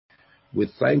We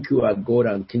thank you, our God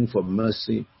and King, for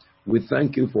mercy. We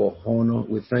thank you for honor.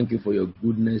 We thank you for your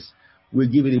goodness. We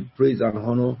give you the praise and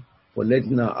honor for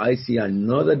letting our eyes see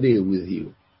another day with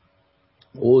you.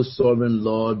 O sovereign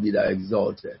Lord, be thou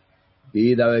exalted.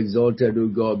 Be thou exalted, O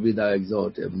God, be thou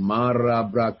exalted. Mara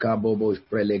brakabobo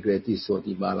prelegreti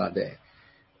soti balade.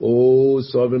 O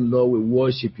sovereign Lord, we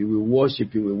worship you, we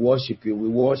worship you, we worship you, we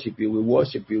worship you, we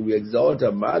worship you. We exalt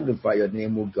and magnify your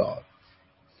name, O God.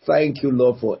 Thank you,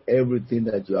 Lord, for everything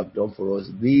that you have done for us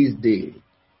this day.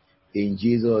 In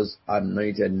Jesus'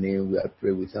 anointed name, we are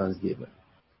praying with thanksgiving.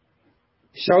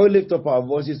 Shall we lift up our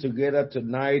voices together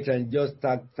tonight and just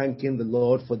start thanking the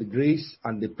Lord for the grace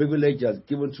and the privilege He has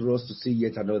given to us to see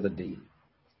yet another day?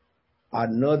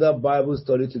 Another Bible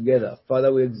study together.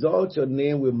 Father, we exalt your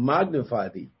name, we magnify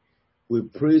thee. We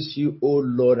praise you, O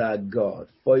Lord our God,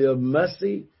 for your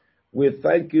mercy. We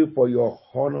thank you for your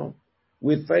honor.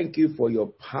 We thank you for your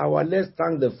power. Let's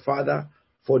thank the Father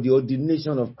for the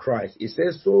ordination of Christ. It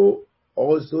says, so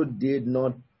Christ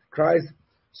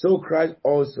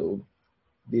also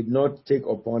did not take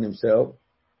upon himself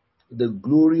the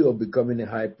glory of becoming a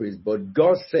high priest. But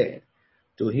God said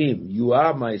to him, you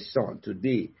are my son.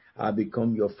 Today I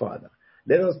become your father.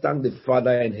 Let us thank the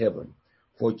Father in heaven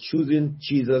for choosing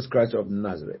Jesus Christ of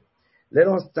Nazareth. Let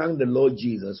us thank the Lord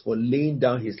Jesus for laying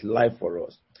down his life for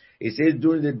us. It says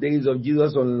during the days of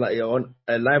Jesus on life on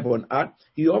earth,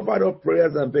 he offered up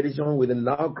prayers and petitions with a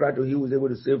loud cry to him who was able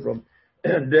to save from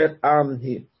death.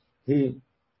 He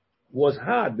was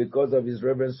hard because of his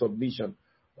reverent submission.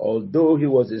 Although he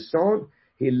was a son,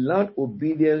 he learned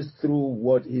obedience through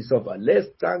what he suffered. Let's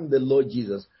thank the Lord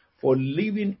Jesus for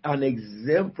living an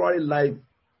exemplary life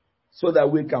so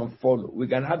that we can follow. We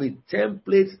can have a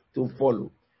template to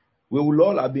follow. We will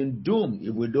all have been doomed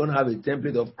if we don't have a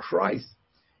template of Christ.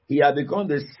 He has become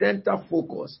the center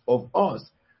focus of us,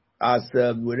 as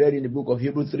we read in the book of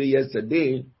Hebrews 3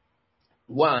 yesterday.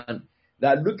 One,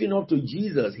 that looking up to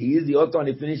Jesus, he is the author and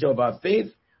the finisher of our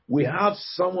faith. We have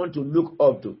someone to look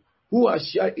up to, who has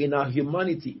shared in our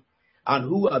humanity and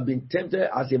who have been tempted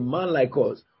as a man like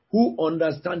us, who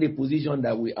understand the position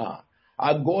that we are.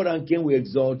 Our God and King, we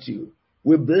exalt you.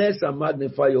 We bless and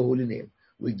magnify your holy name.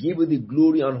 We give you the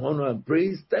glory and honor and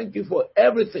praise. Thank you for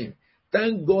everything.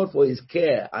 Thank God for his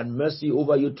care and mercy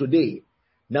over you today.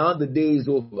 Now the day is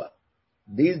over.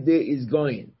 This day is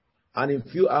going. And in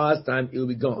a few hours' time, it will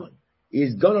be gone.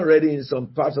 It's gone already in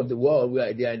some parts of the world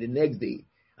where they are in the next day.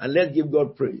 And let's give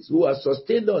God praise, who has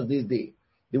sustained us this day.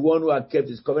 The one who has kept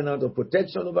his covenant of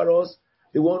protection over us.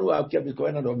 The one who has kept his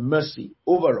covenant of mercy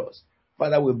over us.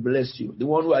 Father, we bless you. The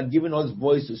one who has given us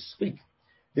voice to speak.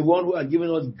 The one who has given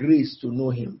us grace to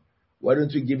know him. Why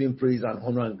don't you give him praise and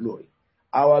honor and glory?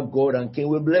 Our God and King,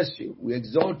 we bless you. We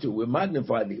exalt you. We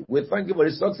magnify you. We thank you for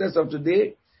the success of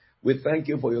today. We thank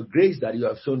you for your grace that you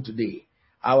have shown today.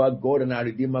 Our God and our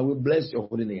Redeemer, we bless your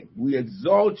holy name. We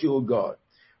exalt you, O God.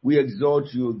 We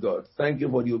exalt you, O God. Thank you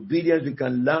for the obedience we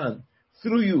can learn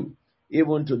through you,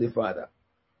 even to the Father.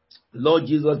 Lord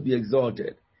Jesus, be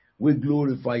exalted. We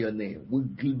glorify your name.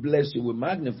 We bless you. We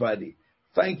magnify thee.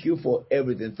 Thank you for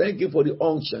everything. Thank you for the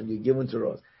unction you've given to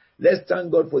us. Let's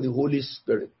thank God for the Holy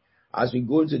Spirit. As we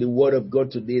go into the Word of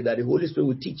God today, that the Holy Spirit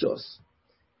will teach us.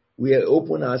 We are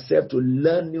open ourselves to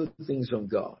learn new things from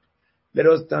God. Let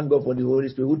us thank God for the Holy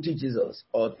Spirit who teaches us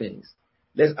all things.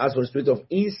 Let's ask for the spirit of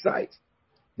insight,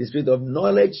 the spirit of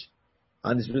knowledge,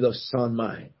 and the spirit of sound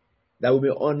mind, that we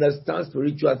may understand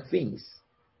spiritual things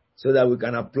so that we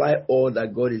can apply all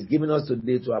that God is giving us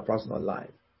today to our personal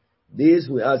life. This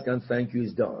we ask and thank you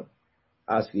is done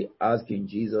as we ask in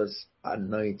Jesus'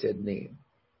 anointed name.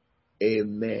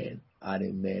 Amen and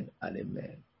amen and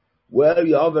amen. Well,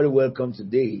 you are very welcome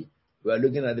today. We are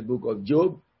looking at the book of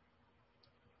Job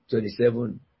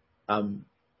 27.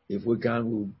 If we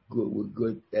can, we'll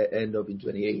go end up in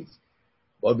 28.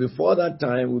 But before that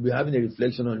time, we'll be having a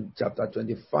reflection on chapter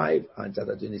 25 and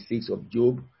chapter 26 of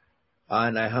Job.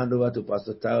 And I hand over to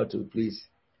Pastor Tayo to please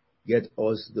get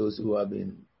us those who have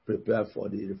been prepared for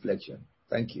the reflection.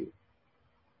 Thank you.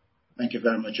 Thank you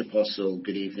very much, Apostle.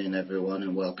 Good evening, everyone,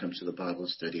 and welcome to the Bible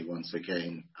study once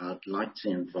again. I'd like to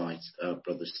invite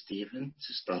Brother Stephen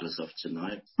to start us off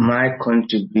tonight. My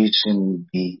contribution will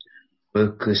be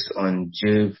focused on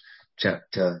Job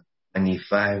chapter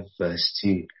 25, verse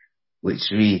 2,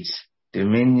 which reads,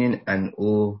 "Dominion and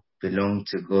awe belong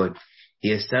to God.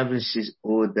 He establishes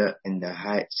order in the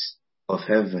heights of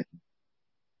heaven."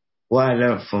 What I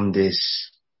learned from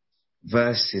this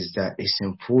verse is that it's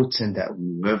important that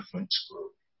we reverence God,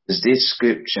 because this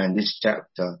scripture and this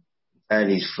chapter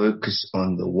is focused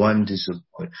on the wonders of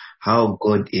God, how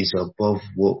God is above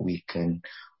what we can,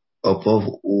 above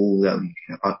all that we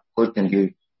can. God can do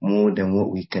more than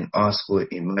what we can ask or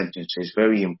imagine. So it's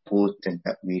very important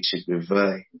that we should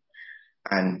revere him.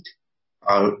 And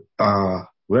our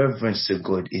reverence to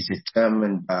God is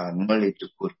determined by our knowledge of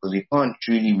God, because we can't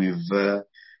truly revere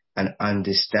and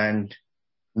understand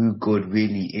who God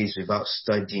really is without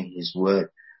studying his word.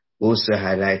 Also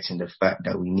highlighting the fact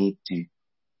that we need to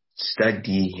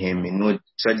study him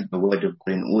study the word of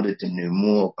God in order to know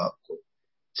more about God.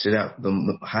 So that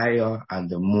the higher and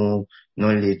the more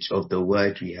knowledge of the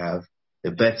word we have,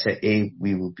 the better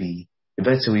we will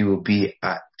be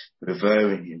at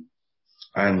revering him.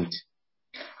 And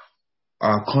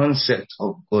our concept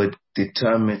of God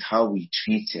determines how we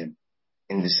treat him,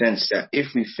 in the sense that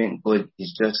if we think God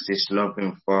is just this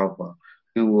loving Father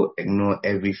who will ignore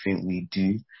everything we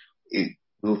do,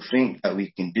 we'll think that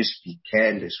we can just be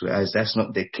careless, whereas that's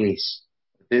not the case.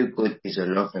 Though God is a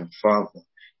loving Father,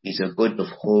 he's a God of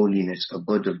holiness, a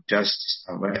God of justice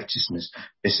and righteousness.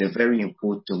 It's very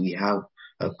important we have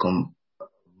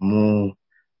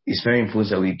it's very important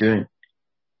that we don't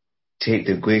take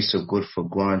the grace of God for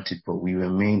granted, but we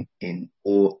remain in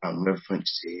awe and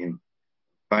reverence to him.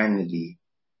 Finally,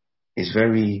 it's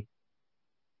very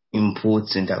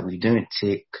important that we don't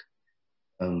take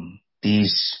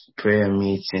these prayer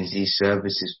meetings, these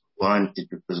services for granted,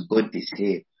 because God is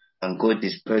here and God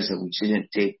is present. We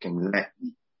shouldn't take him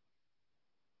lightly.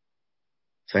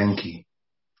 Thank you.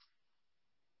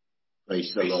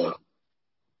 Praise the Lord.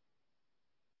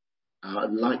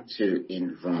 I'd like to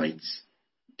invite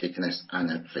Deaconess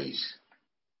Anna, please.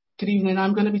 Good evening.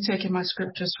 I'm going to be taking my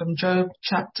scriptures from Job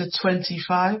chapter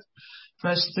 25,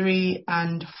 verse 3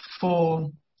 and 4.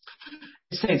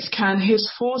 It says, "Can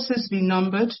his forces be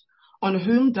numbered? On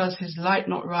whom does his light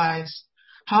not rise?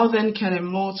 How then can a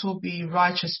mortal be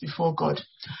righteous before God?"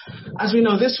 As we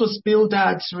know, this was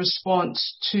Bildad's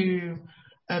response to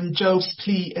Job's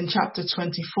plea in chapter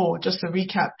 24. Just to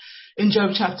recap, in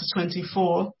Job chapter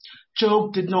 24,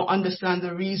 Job did not understand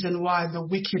the reason why the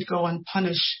wicked go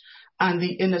unpunished and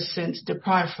the innocent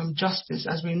deprived from justice.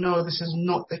 As we know, this is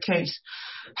not the case.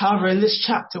 However, in this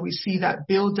chapter, we see that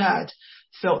Bildad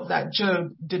felt that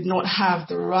Job did not have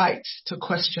the right to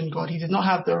question God. He did not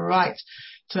have the right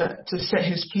to set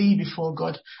his plea before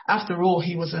God. After all,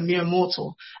 he was a mere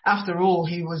mortal. After all,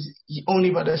 he was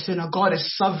only but a sinner. God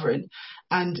is sovereign.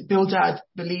 And Bildad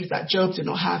believed that Job did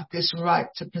not have this right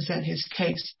to present his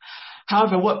case.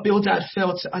 However, what Bildad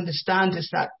failed to understand is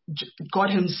that God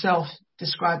himself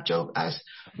described Job as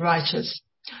righteous.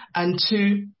 And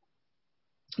two,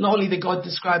 not only did God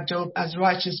describe Job as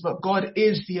righteous, but God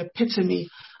is the epitome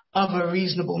of a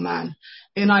reasonable man.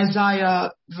 In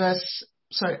Isaiah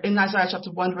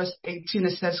chapter 1, verse 18,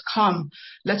 it says, "Come,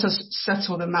 let us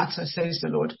settle the matter, says the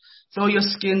Lord. Though your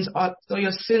sins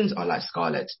are like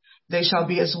scarlet, they shall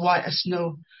be as white as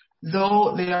snow.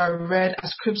 Though they are red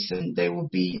as crimson, they will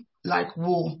be like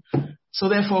wool." So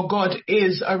therefore, God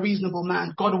is a reasonable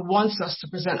man. God wants us to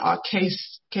present our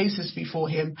cases before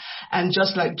him. And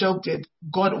just like Job did,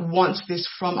 God wants this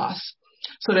from us.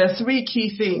 So there are three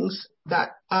key things that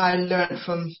I learned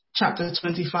from chapter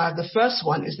 25. The first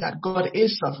one is that God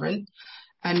is sovereign.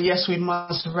 And yes, we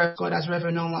must reverence God, as Rev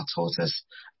Oma taught us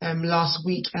last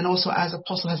week, and also as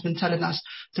Apostle has been telling us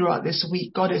throughout this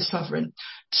week. God is sovereign.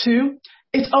 Two,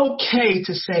 it's okay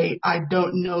to say, I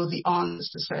don't know the answers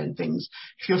to certain things.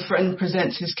 If your friend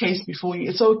presents his case before you,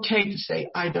 it's okay to say,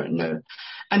 I don't know.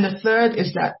 And the third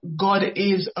is that God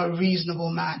is a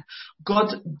reasonable man.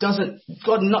 God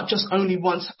not just only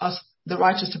wants us, the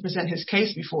righteous, to present his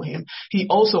case before him, he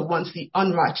also wants the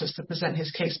unrighteous to present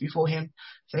his case before him.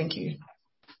 Thank you.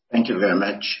 Thank you very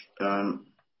much.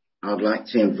 I'd like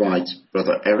to invite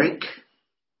Brother Eric.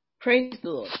 Praise the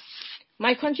Lord.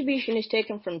 My contribution is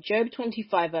taken from Job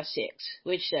 25 verse 6,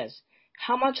 which says,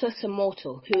 "How much less a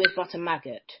mortal who is but a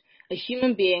maggot, a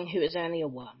human being who is only a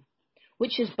worm,"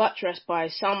 which is buttressed by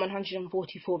Psalm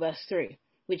 144 verse 3,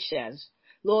 which says,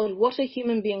 "Lord, what are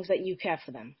human beings that you care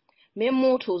for them? Mere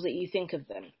mortals that you think of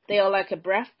them. They are like a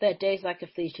breath, their days like a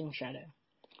fleeting shadow."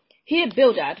 Here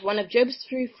Bildad, one of Job's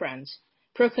true friends,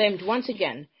 proclaimed once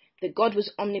again that God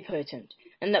was omnipotent,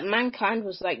 and that mankind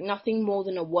was like nothing more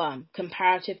than a worm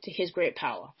comparative to his great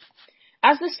power.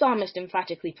 As the psalmist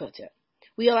emphatically put it,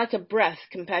 we are like a breath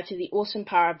compared to the awesome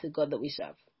power of the God that we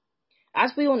serve.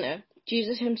 As we all know,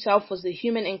 Jesus himself was the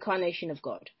human incarnation of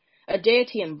God, a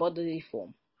deity in bodily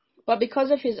form. But because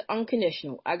of his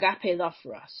unconditional agape love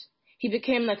for us, he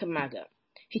became like a maggot.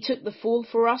 He took the fall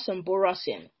for us and bore our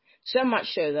sin, so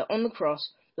much so that on the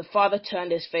cross, the Father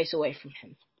turned his face away from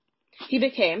him. He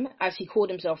became, as he called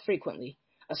himself frequently,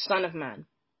 a son of man.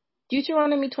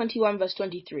 Deuteronomy 21 verse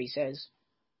 23 says,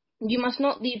 "You must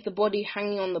not leave the body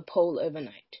hanging on the pole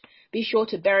overnight. be sure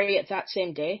to bury it that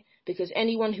same day, because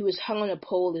anyone who is hung on a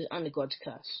pole is under God's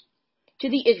curse. To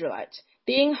the Israelites,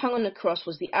 being hung on a cross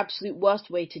was the absolute worst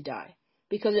way to die,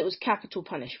 because it was capital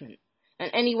punishment,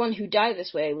 and anyone who died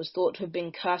this way was thought to have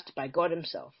been cursed by God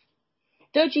himself.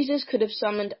 Though Jesus could have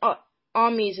summoned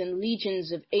armies and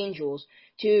legions of angels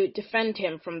to defend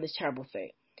him from this terrible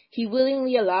fate, he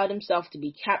willingly allowed himself to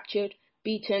be captured,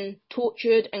 beaten,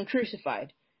 tortured, and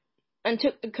crucified, and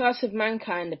took the curse of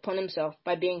mankind upon himself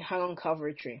by being hung on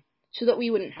Calvary tree, so that we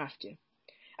wouldn't have to.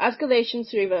 As Galatians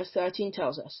 3 verse 13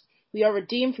 tells us, we are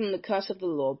redeemed from the curse of the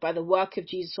law by the work of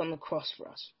Jesus on the cross for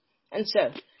us. And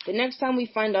so, the next time we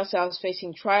find ourselves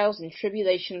facing trials and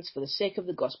tribulations for the sake of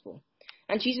the gospel,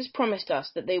 and Jesus promised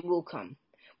us that they will come,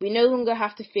 we no longer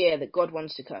have to fear that God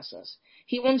wants to curse us.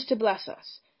 He wants to bless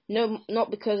us, no,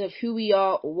 not because of who we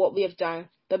are or what we have done,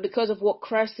 but because of what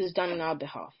Christ has done on our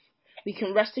behalf. We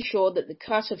can rest assured that the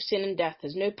curse of sin and death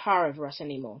has no power over us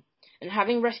anymore, and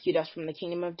having rescued us from the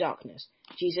kingdom of darkness,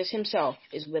 Jesus himself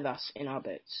is with us in our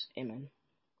boats. Amen.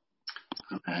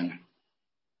 Amen.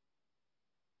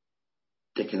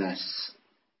 Deaconess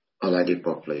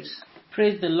Oladipo, please.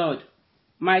 Praise the Lord.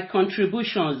 My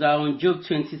contributions are on Job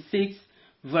 26,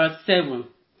 verse 7.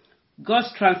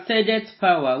 God's transcendent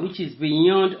power, which is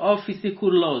beyond all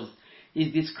physical laws,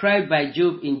 is described by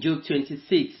Job in Job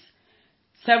 26.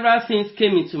 Several things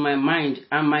came into my mind,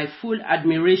 and my full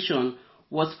admiration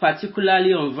was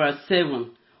particularly on verse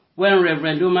 7, when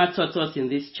Rev Oma taught us in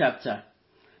this chapter.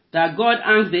 That God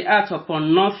hangs the earth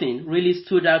upon nothing really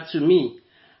stood out to me,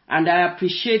 and I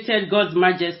appreciated God's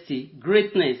majesty,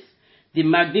 greatness, the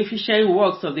magnificent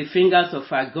works of the fingers of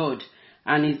our God,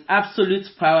 and his absolute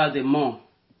power the more.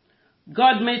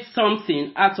 God made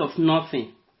something out of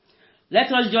nothing.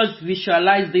 Let us just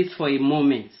visualize this for a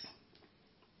moment.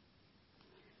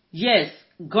 Yes,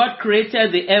 God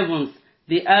created the heavens,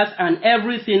 the earth, and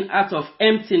everything out of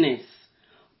emptiness.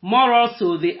 More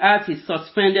also, the earth is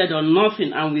suspended on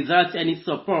nothing and without any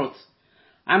support.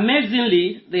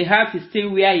 Amazingly, the earth is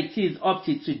still where it is up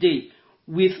to today,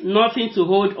 with nothing to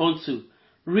hold on to.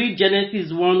 Read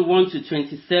Genesis 1, 1 to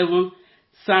 27,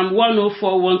 Psalm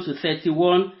 104, 1 to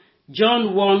 31,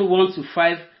 John 1, 1 to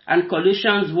 5, and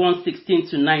Colossians 1, 16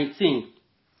 to 19.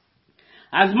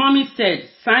 As Mommy said,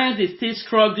 science is still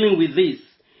struggling with this.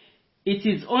 It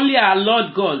is only our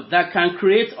Lord God that can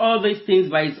create all these things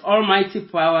by his almighty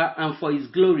power and for his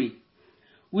glory.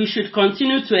 We should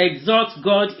continue to exalt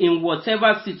God in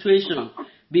whatever situation,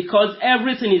 because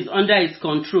everything is under his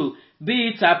control,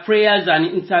 be it our prayers and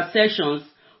intercessions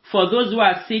for those who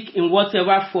are sick in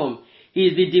whatever form. He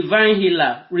is the divine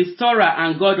healer, restorer,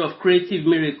 and God of creative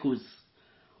miracles.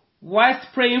 Whilst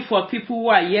praying for people who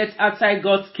are yet outside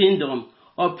God's kingdom,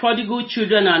 or prodigal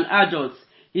children and adults,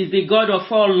 he is the God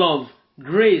of all love,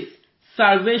 grace,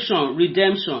 salvation,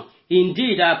 redemption.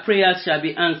 Indeed, our prayers shall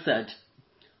be answered.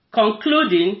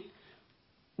 Concluding,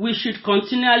 we should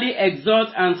continually exalt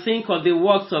and think of the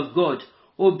works of God,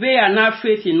 obey and have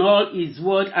faith in all his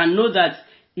word, and know that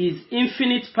his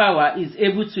infinite power is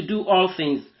able to do all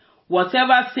things.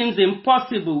 Whatever seems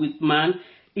impossible with man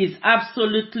is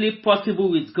absolutely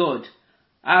possible with God.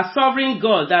 Our sovereign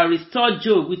God that restored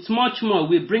Job with much more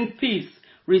will bring peace,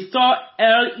 restore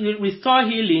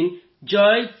healing,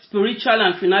 joy, spiritual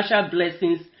and financial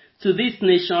blessings to this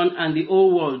nation and the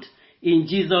whole world. In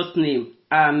Jesus' name,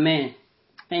 amen.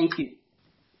 Thank you.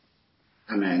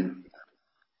 Amen.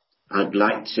 I'd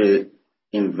like to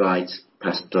invite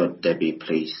Pastor Debbie,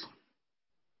 please.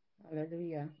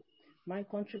 Hallelujah. My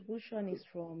contribution is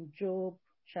from Job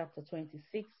chapter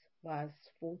 26, verse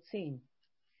 14.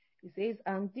 It says,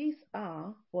 "And these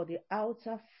are for the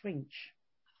outer fringe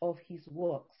of his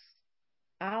works.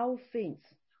 How faint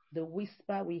the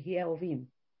whisper we hear of him.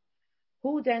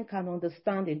 Who then can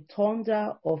understand the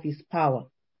thunder of his power?"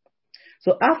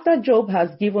 So after Job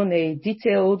has given a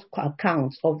detailed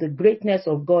account of the greatness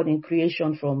of God in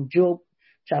creation from Job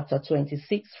chapter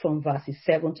 26, from verses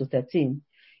 7 to 13,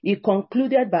 he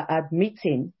concluded by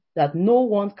admitting that no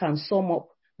one can sum up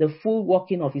the full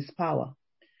working of his power.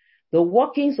 The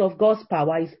workings of God's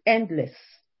power is endless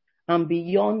and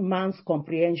beyond man's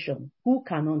comprehension. Who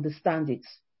can understand it?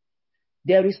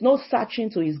 There is no searching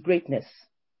to his greatness.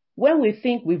 When we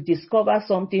think we've discovered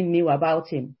something new about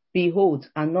him, behold,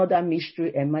 another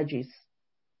mystery emerges.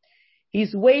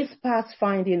 His ways past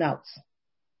finding out.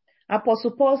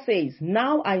 Apostle Paul says,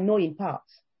 "Now I know in part,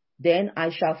 then I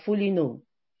shall fully know,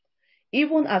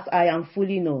 even as I am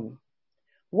fully known."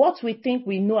 What we think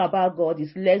we know about God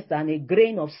is less than a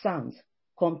grain of sand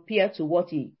compared to what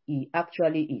he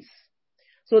actually is.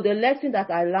 So the lesson that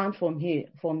I learned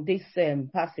from this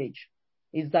passage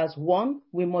is that, one,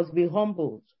 we must be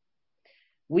humbled.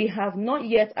 We have not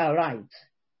yet arrived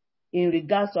in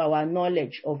regards to our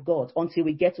knowledge of God until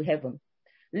we get to heaven.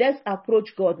 Let's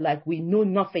approach God like we know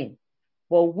nothing,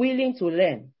 but willing to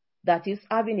learn. That is,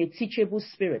 having a teachable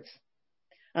spirit.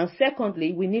 And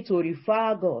secondly, we need to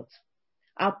revere God.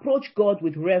 Approach God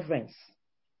with reverence.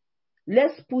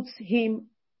 Let's put him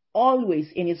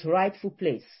always in his rightful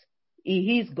place.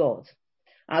 He is God.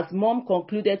 As Mom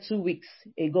concluded 2 weeks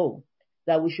ago,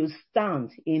 that we should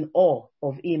stand in awe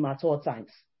of him at all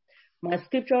times. My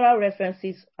scriptural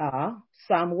references are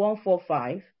Psalm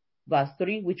 145, verse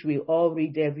 3, which we all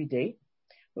read every day,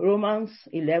 Romans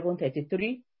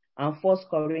 11:33, and 1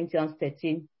 Corinthians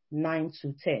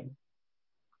 13:9-10.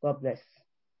 God bless.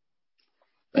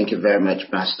 Thank you very much,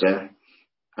 Pastor.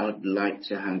 I would like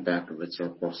to hand back over to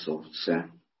Apostle, sir.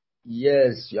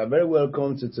 Yes, you are very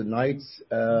welcome to tonight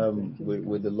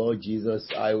with the Lord Jesus.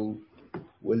 I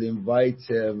will invite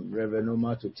Rev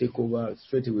Oma to take over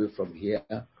straight away from here.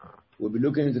 We'll be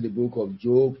looking into the book of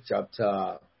Job,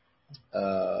 chapter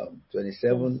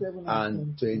 27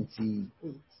 and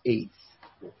 28.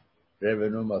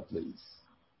 Rev Oma, please.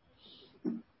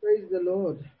 Praise the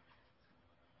Lord.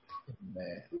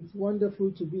 Amen. It's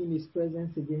wonderful to be in his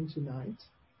presence again tonight.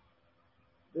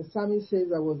 The psalmist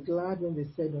says, I was glad when they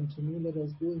said unto me, let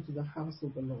us go into the house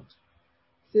of the Lord.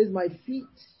 It says, my feet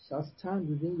shall stand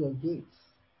within your gates,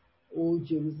 O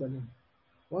Jerusalem.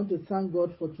 I want to thank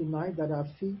God for tonight that our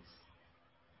feet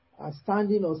are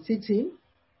standing or sitting,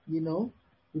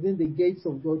 within the gates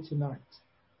of God tonight.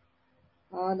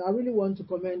 And I really want to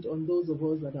comment on those of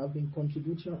us that have been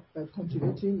contributing.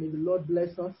 May the Lord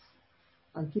bless us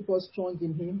and keep us strong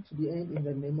in him to the end in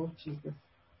the name of Jesus.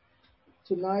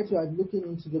 Tonight we are looking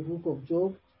into the book of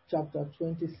Job, chapter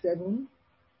 27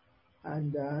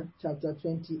 and chapter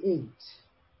 28.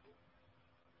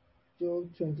 Job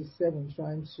 27,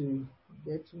 trying to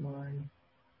get my...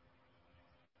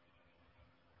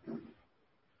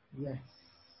 Yes.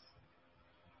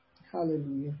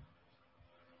 Hallelujah.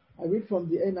 I read from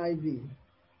the NIV.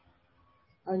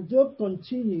 And Job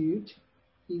continued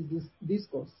his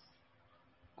discourse.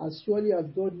 As surely as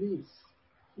God lives,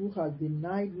 who has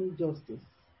denied me justice?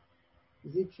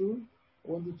 Is it true?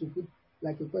 I want you to put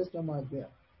like a question mark there.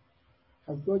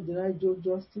 Has God denied Job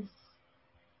justice?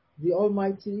 The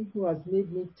Almighty, who has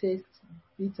made me taste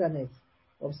bitterness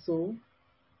of soul?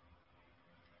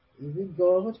 Is it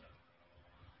God?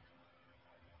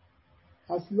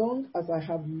 As long as I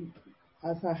have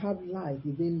life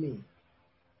within me.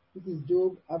 This is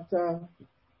Job after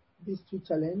these two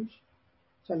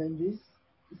challenges.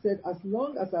 He said, as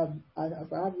long as I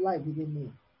have life within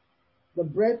me, the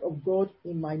breath of God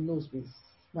in my nostrils,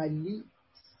 my lips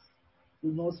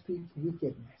will not speak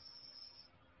wickedness,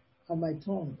 and my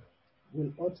tongue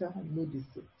will utter no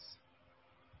deceit.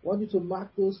 I want you to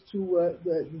mark those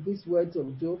these words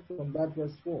of Job from that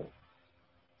verse 4.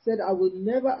 Said, I will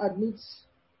never admit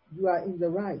you are in the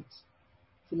right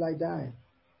till I die.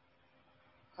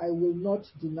 I will not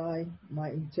deny my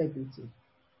integrity.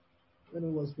 When he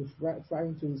was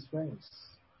referring to his friends.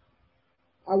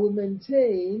 I will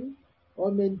maintain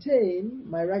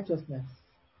my righteousness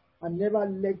and never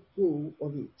let go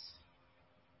of it.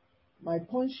 My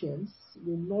conscience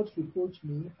will not reproach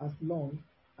me as long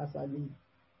as I live.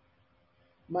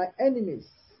 My enemies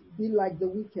be like the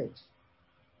wicked,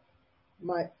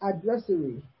 my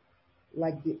adversary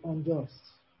like the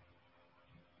unjust.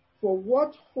 For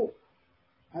what hope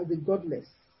has the godless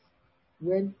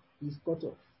when he is cut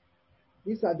off?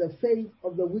 These are the fate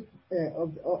of the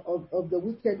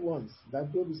wicked ones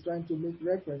that God is trying to make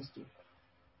reference to.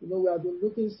 We have been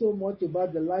looking so much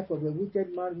about the life of the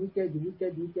wicked man,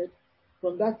 wicked,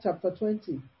 from that chapter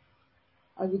 20.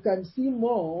 And we can see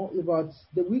more about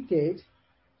the wicked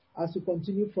as we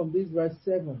continue from this verse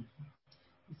 7.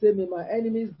 He said, may my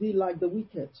enemies be like the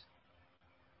wicked,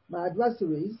 my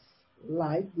adversaries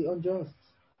like the unjust.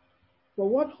 For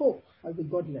what hope has the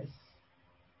godless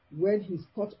when he's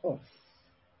cut off?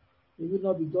 He will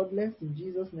not be godless in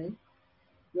Jesus' name.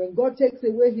 When God takes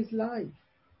away his life,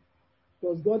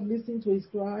 does God listen to his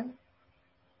cry?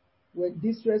 When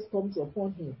distress comes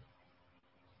upon him,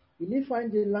 will he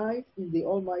find delight in the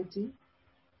Almighty?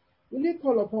 Will he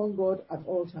call upon God at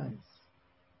all times?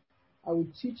 I will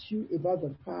teach you about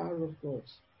the power of God.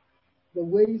 The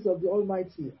ways of the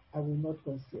Almighty I will not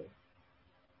conceal.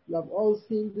 You have all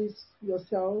seen this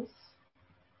yourselves.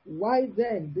 Why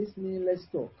then this meaningless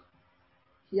talk?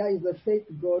 Here is the fate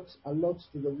God allots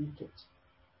to the wicked.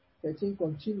 13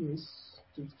 continues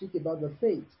to speak about the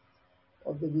fate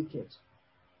of the wicked.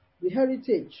 The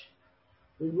heritage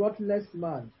the ruthless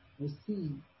man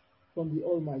received from the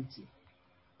Almighty.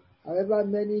 However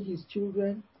many his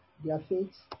children, their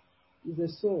fate is a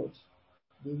sword.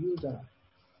 They will die.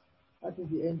 That is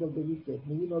the end of the wicked.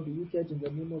 May we not be wicked in the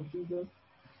name of Jesus.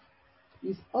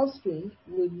 His offspring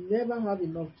will never have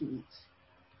enough to eat.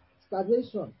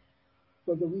 Starvation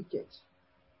for the wicked.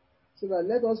 So that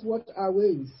let us watch our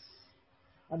ways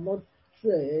and not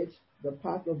tread the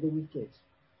path of the wicked.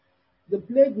 The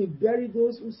plague will bury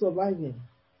those who survive him,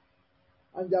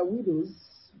 and their widows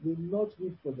will not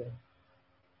weep for them.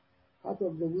 Part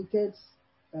of the wicked,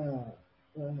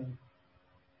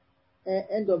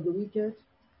 end of the wicked,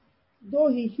 though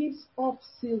he heaps up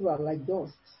silver like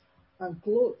dust, and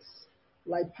clothes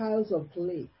like piles of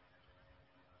clay,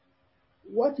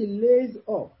 what he lays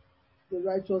up, the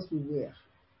righteous will wear.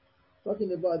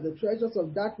 Talking about the treasures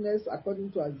of darkness,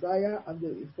 according to Isaiah and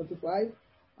the 45,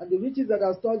 and the riches that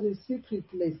are stored in secret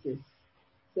places.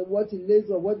 So what he lays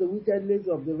up, what the wicked lays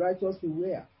up, the righteous will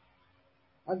wear.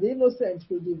 And the innocent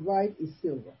will divide his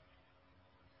silver.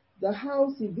 The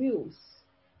house he builds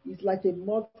is like a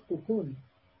moth cocoon,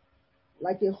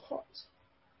 like a hut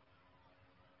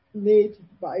made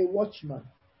by a watchman.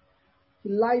 He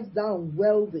lies down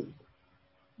wealthy,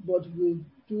 but will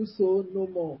do so no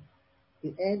more.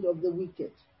 The end of the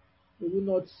wicked. They will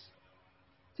not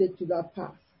take to that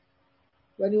path.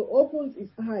 When he opens his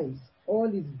eyes,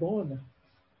 all is gone.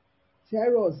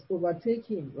 Terrors overtake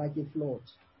him like a flood.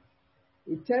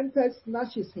 A tempest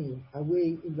snatches him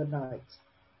away in the night.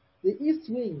 The east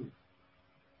wind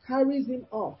carries him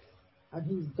off, and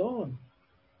he is gone.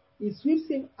 It sweeps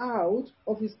him out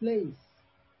of his place.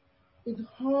 It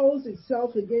hurls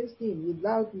itself against him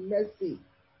without mercy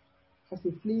as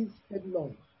he flees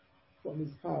headlong from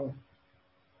his power.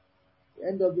 The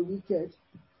end of the wicked.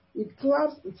 It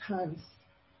claps its hands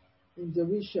in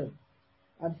derision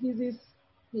and hisses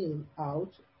him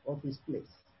out of his place.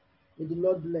 May the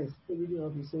Lord bless the reading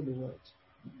of his holy word.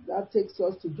 That takes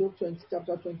us to Job 20,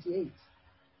 chapter 28.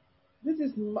 This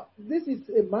is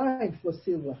a mine for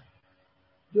silver.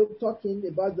 Job talking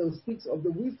about the speaks of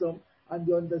the wisdom and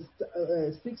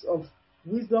speaks of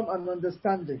wisdom and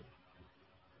understanding.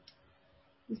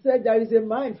 He said there is a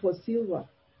mine for silver.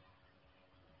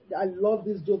 I love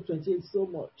this Job 28 so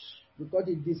much because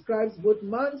it describes both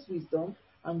man's wisdom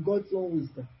and God's own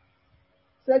wisdom.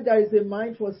 He said there is a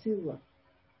mine for silver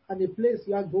and a place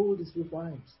where gold is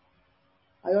refined.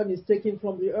 Iron is taken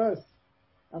from the earth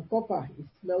and copper is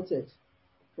melted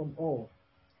from ore.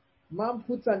 Man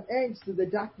puts an end to the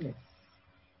darkness.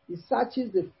 He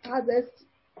searches the farthest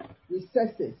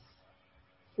recesses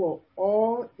for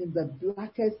all in the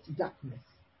blackest darkness.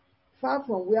 Far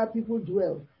from where people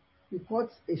dwell, he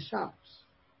cuts a shaft.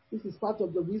 This is part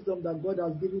of the wisdom that God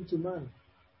has given to man.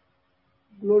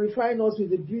 Glorifying us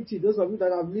with the beauty, those of you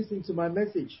that have listened to my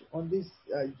message on this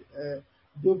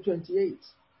Job 28.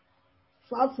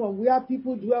 Far from where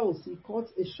people dwell, he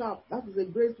cuts a shaft. That is a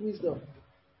great wisdom.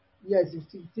 Yes, he's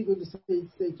still going to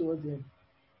say towards him.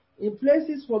 In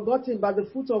places forgotten by the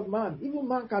foot of man, even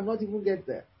man cannot even get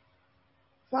there.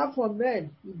 Far from men,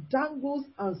 he dangles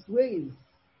and sways.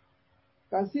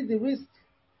 Can see the risk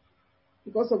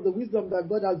because of the wisdom that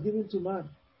God has given to man.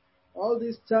 All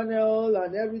this channel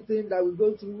and everything that we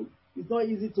go through, it's not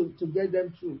easy to get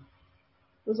them through.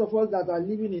 Those of us that are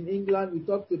living in England, we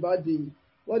talked about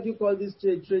what do you call this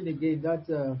train again?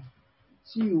 That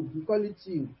tube, we call it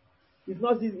tube. It's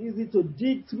not easy to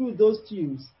dig through those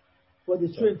tubes for the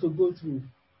train to go through.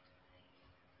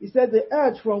 He said the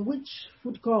earth from which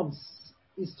food comes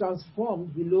is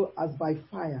transformed below as by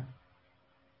fire.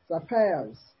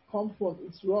 Sapphires come from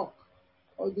its rock.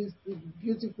 All these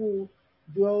beautiful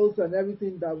jewels and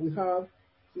everything that we have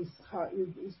is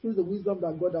through the wisdom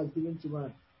that God has given to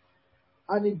man.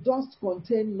 And it does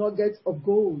contain nuggets of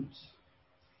gold.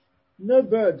 No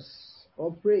birds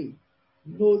or prey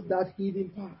knows that hidden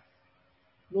path.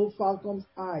 No falcon's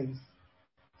eyes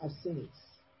have seen it.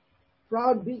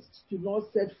 Proud beasts do not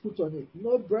set foot on it.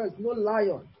 No birds, no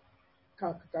lion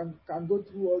can go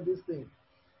through all these things.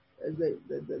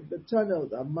 The tunnel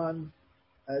that man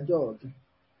dug.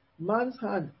 Man's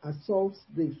hand assaults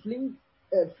the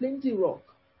flinty rock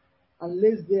and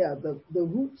lays there the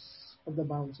roots of the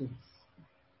mountains.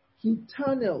 He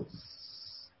tunnels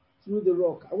through the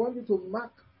rock. I want you to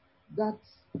mark that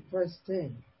verse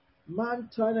 10. Man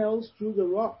tunnels through the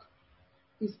rock.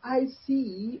 His eyes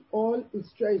see all its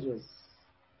treasures.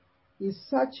 He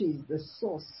searches the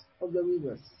source of the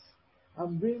rivers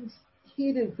and brings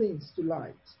hidden things to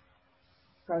light.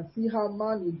 Can see how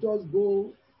man will just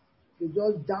go, they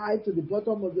just dive to the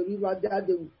bottom of the river. There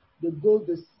they go,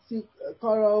 the sea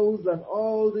corals and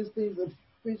all these things, the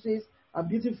fishes and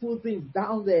beautiful things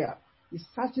down there. He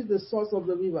searches the source of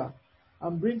the river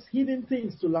and brings hidden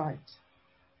things to light.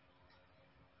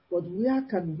 But where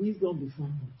can wisdom be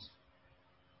found?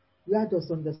 Where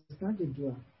does understanding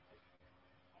dwell?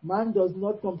 Man does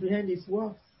not comprehend his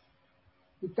worth.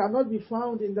 It cannot be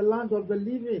found in the land of the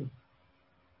living.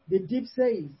 The deep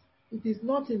says, it is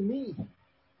not in me.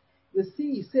 The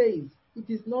sea says, it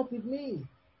is not with me.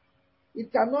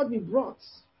 It cannot be bought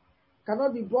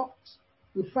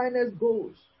with finest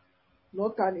gold,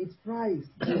 nor can its price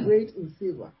be weighed in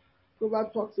silver.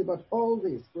 Proverbs talks about all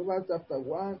this. Proverbs chapter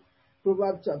 1,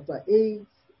 Proverbs chapter 8,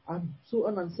 and so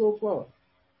on and so forth.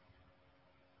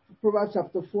 Proverbs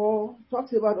chapter 4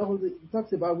 talks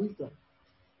about wisdom.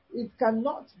 It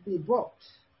cannot be bought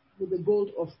with the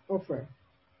gold of Ophir,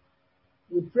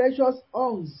 with precious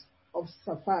stones of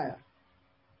sapphire.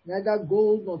 Neither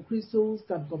gold nor crystals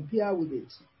can compare with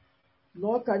it,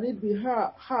 nor can it be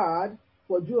hard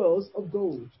for jewels of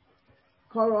gold.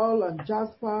 Coral and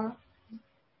jasper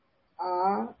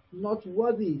are not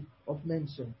worthy of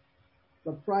mention.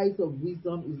 The price of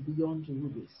wisdom is beyond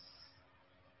rubies.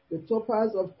 The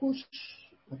topaz of Cush,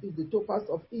 that is the topaz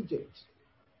of Egypt,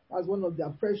 as one of their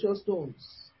precious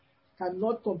stones,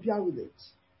 cannot compare with it.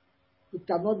 It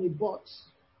cannot be bought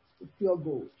with pure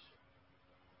gold.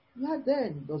 Where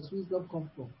then does wisdom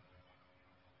come from?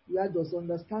 Where does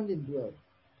understanding dwell?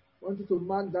 I want you to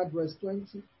mark that verse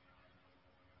 20.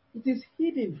 It is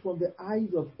hidden from the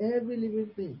eyes of every living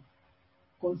thing,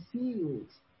 concealed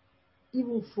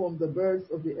even from the birds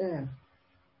of the air.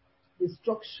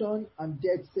 Destruction and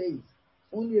death says,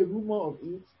 only a rumor of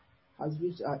it has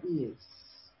reached our ears.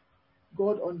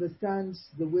 God understands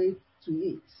the way to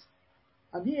it,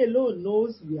 and he alone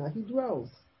knows where he dwells.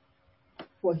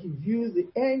 For he views the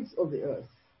ends of the earth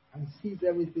and sees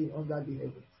everything under the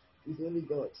heavens. It's only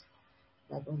God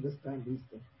that understands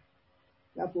wisdom.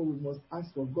 Therefore, we must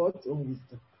ask for God's own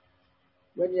wisdom.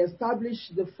 When he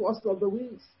established the first of the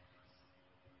winds,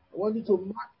 I want you to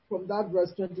mark from that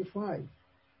verse 25,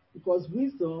 because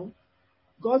wisdom,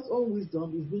 God's own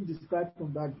wisdom, is being described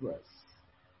from that verse.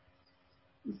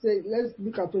 He said, let's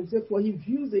look at what he said, for he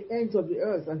views the ends of the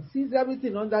earth and sees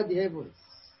everything under the heavens.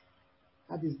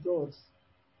 That is God,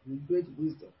 with great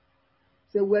wisdom.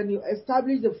 So when you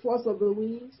establish the force of the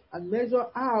winds and measure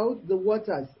out the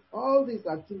waters, all these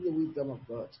are through the wisdom of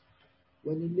God.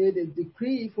 When he made a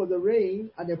decree for the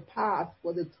rain and a path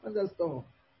for the thunderstorm,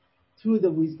 through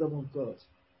the wisdom of God.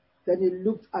 Then he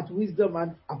looked at wisdom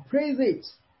and appraised it.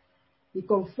 He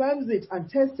confirms it and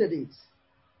tested it.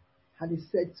 And he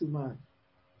said to man,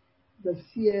 the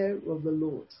fear of the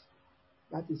Lord,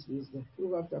 that is wisdom.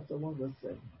 Proverbs chapter 1 verse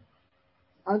 7.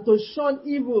 And to shun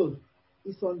evil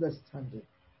is understanding.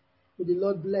 May the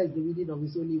Lord bless the reading of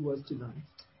his holy words tonight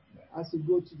as we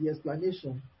go to the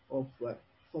explanation of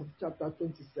from chapter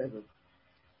 27.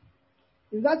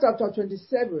 In that chapter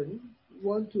 27,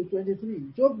 1 to 23,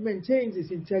 Job maintains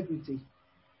his integrity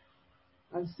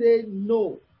and says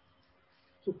no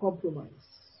to compromise.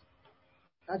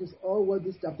 That is all what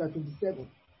this chapter 27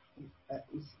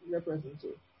 is referencing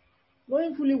to.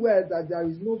 Knowing fully well that there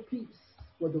is no peace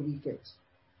for the wicked.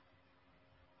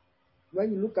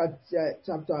 When you look at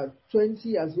chapter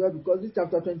 20 as well, because this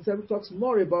chapter 27 talks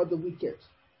more about the wicked.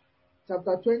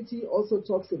 Chapter 20 also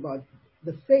talks about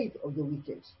the fate of the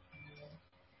wicked.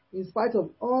 In spite of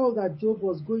all that Job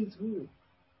was going through,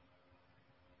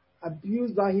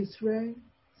 abused by his friends,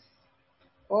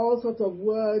 all sorts of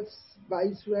words by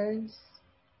his friends,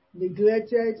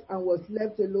 neglected and was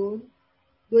left alone.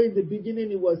 Though in the beginning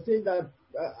he was saying that,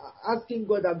 asking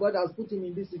God that God has put him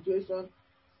in this situation,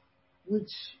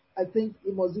 which I think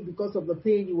it must be because of the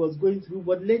pain he was going through,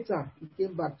 but later he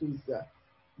came back to his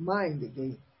mind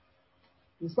again.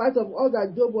 In spite of all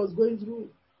that Job was going through,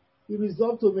 he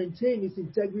resolved to maintain his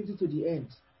integrity to the end.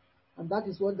 And that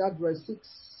is what that verse 6,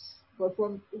 but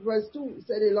from verse 2, he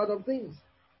said a lot of things.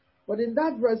 But in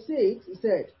that verse 6, he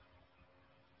said,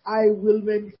 I will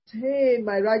maintain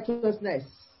my righteousness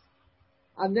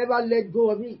and never let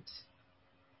go of it.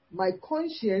 My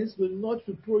conscience will not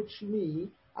reproach me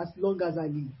as long as I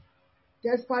live.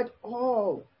 Despite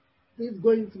all this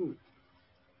going through,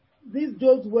 this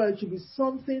Job's word should be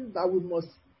something that we must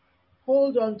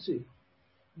hold on to.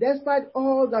 Despite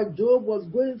all that Job was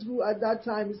going through at that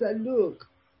time, he said, look,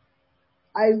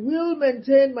 I will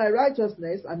maintain my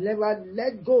righteousness and never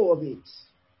let go of it.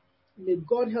 May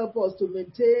God help us to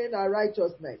maintain our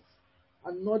righteousness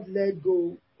and not let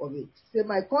go of it. Say,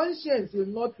 my conscience will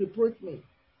not reproach me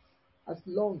as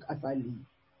long as I live.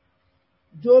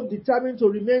 Job determined to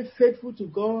remain faithful to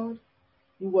God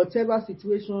in whatever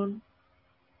situation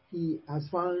he has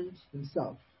found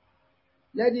himself.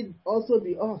 Let it also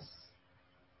be us.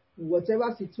 In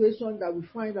whatever situation that we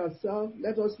find ourselves,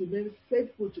 let us remain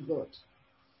faithful to God.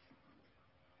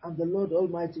 and the Lord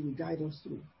Almighty will guide us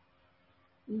through.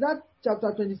 In that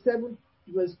chapter 27,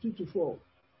 verse 2 to 4,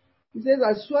 he says,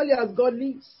 as surely as God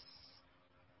lives,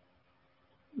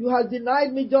 you have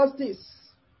denied me justice.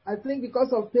 I think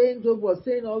because of pain, Job was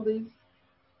saying all this.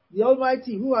 The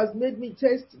Almighty who has made me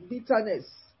taste bitterness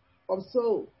of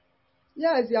soul.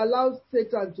 Yes, he allowed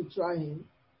Satan to try him,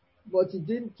 but he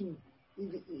didn't.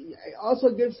 He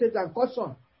also gave Satan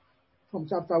caution from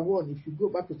chapter 1. If you go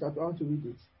back to chapter 1 to read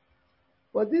it.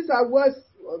 But these are words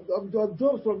of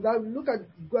Job from that. Look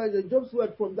at Job's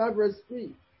word from that verse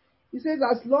 3. He says,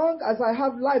 as long as I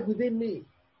have life within me,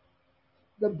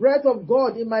 the breath of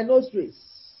God in my nostrils,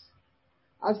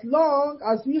 as long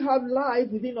as we have life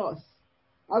within us,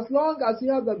 as long as we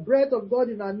have the breath of God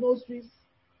in our nostrils,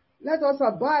 let us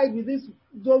abide with this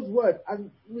Job's word and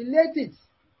relate it.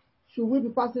 Should we be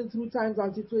passing through times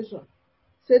and situations?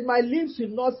 Said, my lips will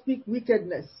not speak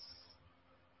wickedness.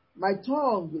 My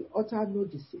tongue will utter no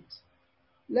deceit.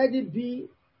 Let it be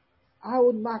our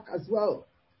own mark as well,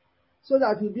 so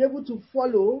that we'll be able to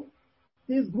follow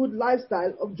this good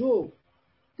lifestyle of Job.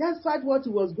 Despite what he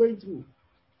was going through,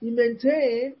 he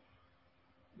maintained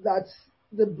that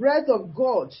the breath of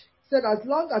God, said, as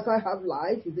long as I have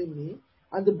life within me,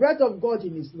 and the breath of God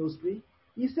in his nostril,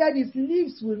 he said his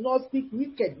lips will not speak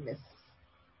wickedness.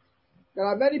 There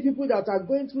are many people that are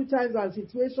going through times and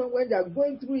situations when they are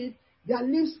going through it, their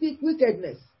lips speak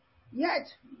wickedness. Yet,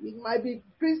 we might be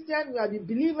Christian, we might be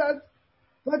believers,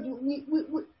 but we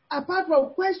apart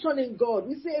from questioning God,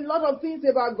 we say a lot of things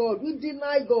about God. We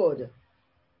deny God.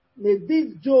 May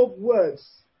these Job words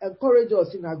encourage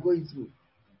us in our going through.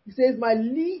 He says, my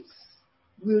lips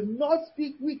will not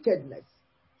speak wickedness,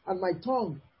 and my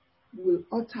tongue will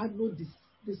utter no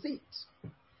deceit.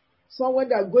 So when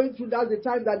they are going through, that's the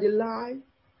time that they lie.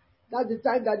 That's the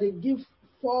time that they give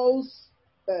false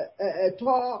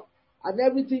talk and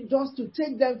everything just to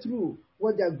take them through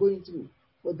what they are going through.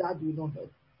 But that will not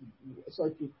help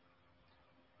such people.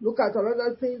 Look at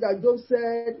another thing that Job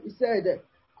said. He said,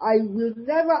 I will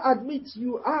never admit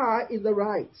you are in the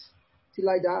right till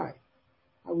I die.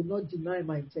 I will not deny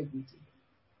my integrity.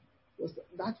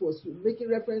 That was making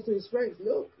reference to his friends.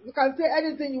 Look, you can say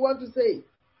anything you want to say,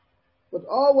 but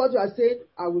all what you are saying,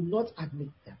 I will not admit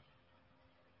them.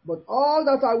 But all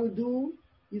that I will do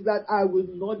is that I will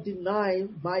not deny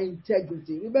my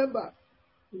integrity. Remember,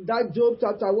 in that Job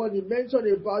chapter 1, he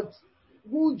mentioned about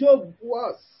who Job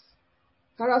was.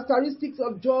 Characteristics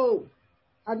of Job: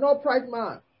 an upright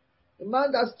man, a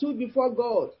man that stood before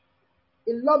God,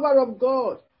 a lover of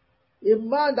God, a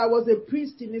man that was a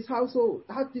priest in his household.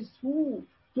 That is who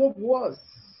Job was.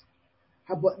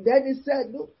 But then he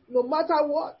said, no matter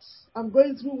what I'm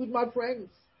going through with my friends,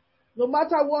 no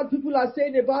matter what people are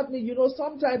saying about me,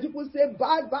 sometimes people say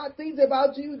bad things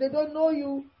about you. They don't know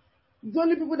you. It's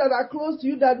only people that are close to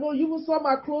you that know you. Even some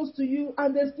are close to you,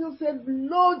 and they still say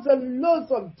loads and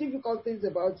loads of difficult things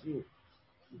about you.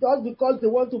 Just because they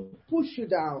want to push you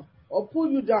down, or pull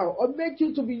you down, or make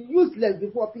you to be useless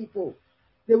before people.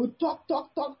 They will talk,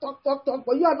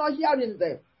 but you are not hearing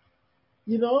them.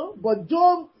 But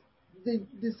Job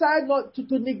decided not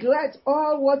to neglect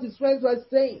all what his friends were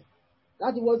saying,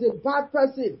 that he was a bad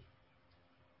person.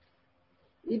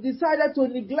 He decided to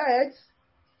neglect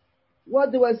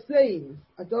what they were saying.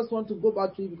 I just want to go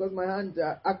back to it because my hand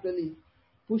actually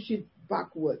pushed it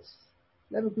backwards.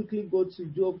 Let me quickly go to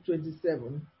Job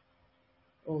 27,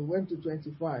 or went to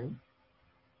 25.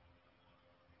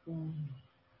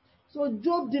 So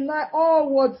Job denied all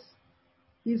what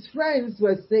his friends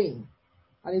were saying.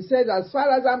 And he said, as far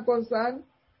as I'm concerned,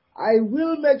 I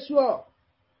will make sure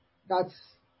that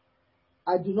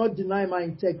I do not deny my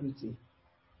integrity.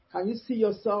 Can you see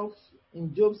yourself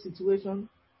in Job's situation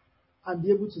and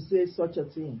be able to say such a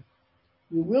thing?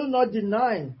 We will not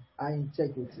deny our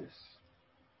integrity.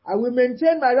 I will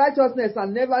maintain my righteousness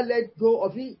and never let go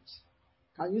of it.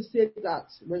 Can you say that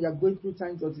when you're going through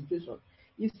times of situation?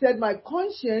 He said, my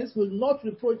conscience will not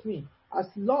reproach me as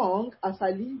long as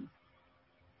I live.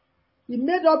 He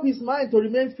made up his mind to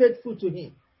remain faithful to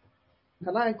him.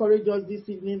 Can I encourage us this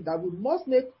evening that we must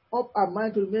make up our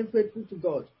mind to remain faithful to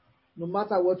God, no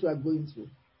matter what we are going through?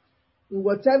 In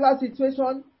whatever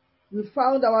situation we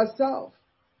found ourselves,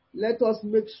 let us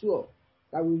make sure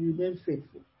that we remain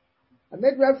faithful. I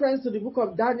made reference to the book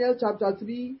of Daniel, chapter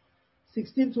 3,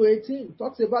 16 to 18.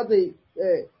 Talks about the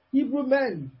Hebrew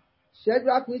men,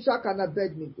 Shadrach, Meshach, and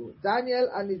Abednego. Daniel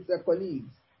and his colleagues.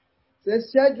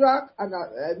 Says Shadrach and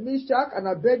Meshach and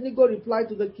Abednego replied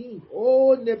to the king,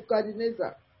 "O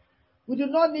Nebuchadnezzar, we do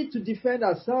not need to defend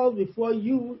ourselves before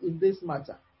you in this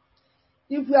matter.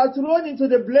 If we are thrown into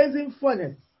the blazing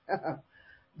furnace,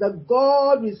 The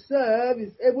God we serve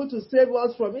is able to save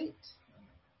us from it,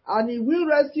 and he will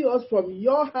rescue us from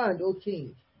your hand, O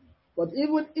king. But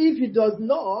even if he does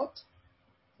not,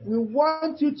 we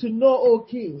want you to know, O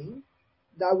king,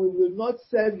 that we will not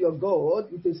serve your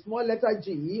God with a small letter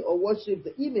G or worship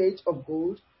the image of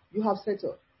gold you have set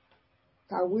up.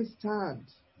 Can we stand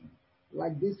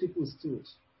like these people stood,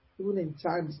 even in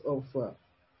times of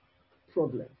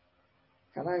problem?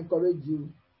 Can I encourage you?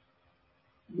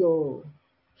 Your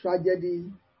tragedy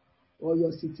or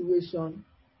your situation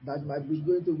that might be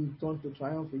going to return to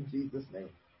triumph in Jesus' name.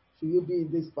 Should you be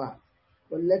in this path?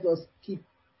 But let us keep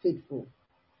faithful.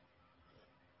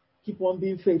 Keep on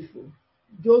being faithful.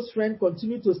 Job's friends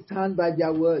continued to stand by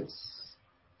their words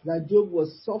that Job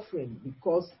was suffering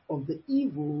because of the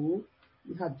evil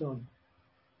he had done.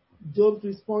 Job's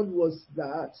response was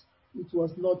that it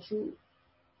was not true.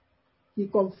 He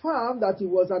confirmed that he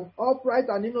was an upright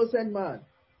and innocent man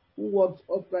who walked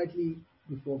uprightly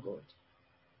before God.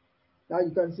 Now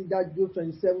you can see that Job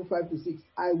 27:5-6.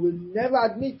 I will never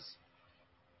admit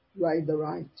you are in the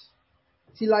right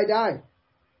till I die.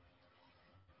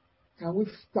 Can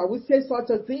we say such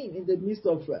a thing in the midst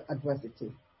of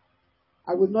adversity?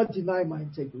 I will not deny my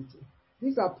integrity.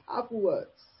 These are powerful words.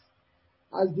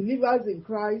 As believers in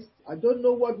Christ, I don't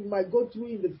know what we might go through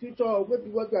in the future or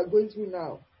maybe what we are going through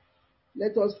now.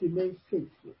 Let us remain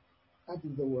faithful. That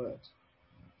is the word.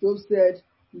 Job said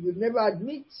he will never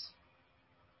admit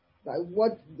that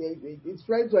what his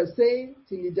friends were saying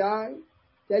till he died,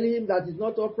 telling him that he's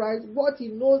not upright, what he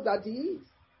knows that he is,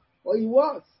 or he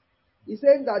was. He's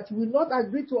saying that he will not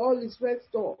agree to all his friends'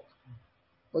 talk,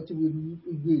 but he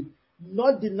will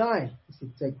not deny his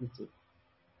integrity.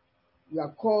 We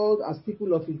are called as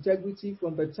people of integrity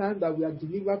from the time that we are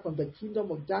delivered from the kingdom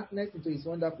of darkness into his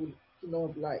wonderful kingdom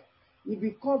of light. We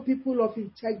become people of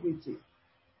integrity.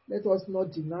 Let us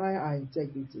not deny our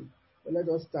integrity, but let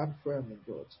us stand firm in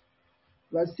God.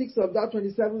 Verse 6 of that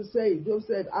 27 says, Job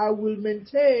said, I will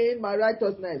maintain my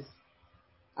righteousness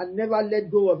and never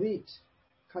let go of it.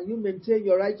 Can you maintain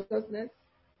your righteousness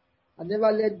and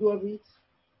never let go of it?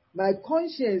 My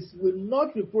conscience will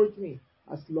not reproach me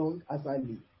as long as I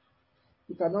live.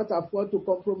 We cannot afford to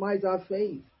compromise our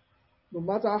faith, no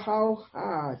matter how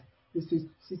hard the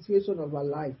situation of our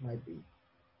life might be.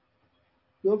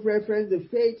 Job referenced the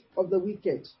fate of the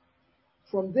wicked.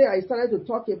 From there, I started to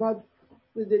talk about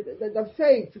the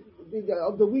fate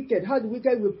of the wicked, how the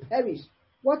wicked will perish.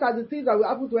 What are the things that will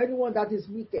happen to anyone that is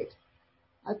wicked?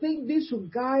 I think this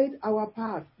should guide our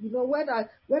path. You know, when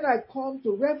I come to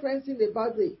referencing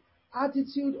about the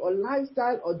attitude or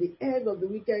lifestyle or the end of the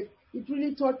wicked, it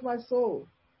really touched my soul.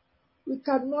 We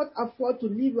cannot afford to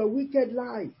live a wicked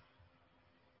life.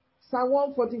 Psalm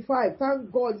 145,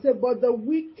 thank God, said, but the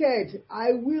wicked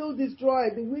I will destroy.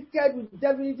 The wicked will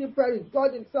definitely perish.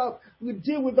 God himself will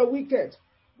deal with the wicked.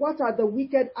 What are the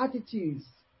wicked attitudes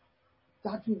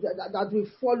that we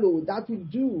follow, that we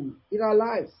do in our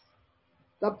lives?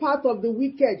 The path of the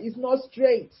wicked is not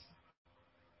straight.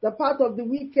 The path of the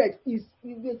wicked is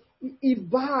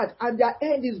bad, and their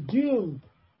end is doomed.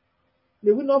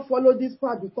 May we not follow this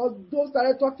path, because those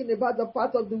started talking about the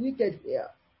path of the wicked here.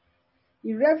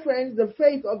 He referenced the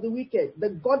fate of the wicked, the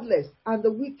godless, and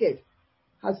the wicked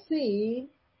has seen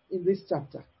in this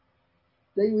chapter.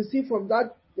 Then you will see from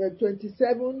that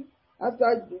 27,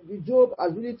 after Job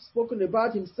has really spoken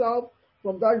about himself,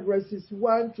 from that verses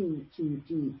 1 to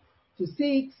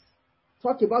 6,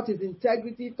 talk about his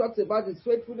integrity, talks about his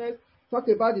faithfulness, talks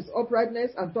about his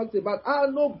uprightness, and talks about how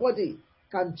nobody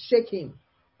can shake him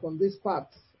from this path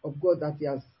of God that he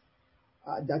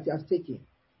has taken.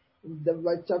 In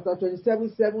the chapter 27,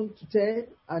 7-10,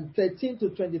 and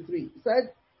 13-23, he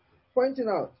said, pointing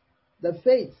out the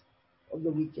fate of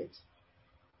the wicked.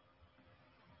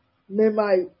 May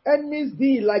my enemies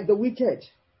be like the wicked.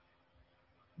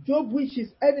 Job wished his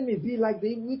enemy be like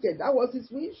the wicked. That was his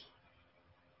wish.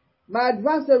 My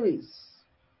adversaries,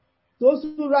 those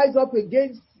who rise up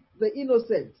against the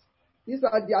innocent, these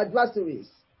are the adversaries.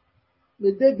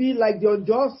 May they be like the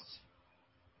unjust.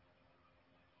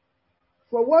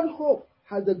 For what hope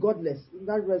has the godless in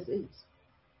that verse 8?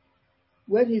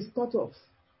 When he is cut off,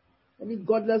 any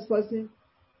godless person,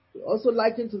 also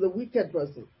likened to the wicked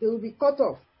person, they will be cut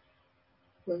off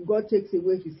when God takes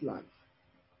away his life.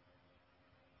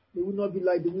 They will not be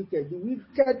like the wicked. The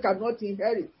wicked cannot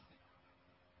inherit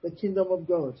the kingdom of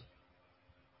God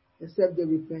except they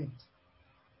repent.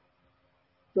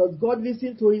 Does God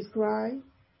listen to his cry?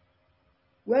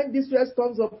 When distress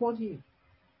comes upon him,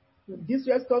 when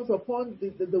distress comes upon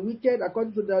the wicked,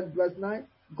 according to that verse 9,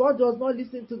 God does not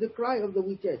listen to the cry of the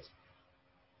wicked.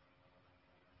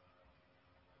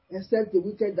 except the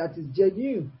wicked that is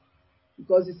genuine.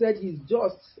 Because he said he's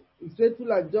just, he's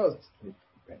faithful and just.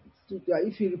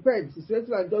 If he repents, he's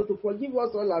faithful and just to forgive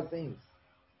us all our sins.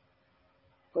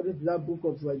 According to that book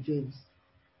of James.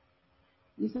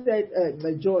 He said,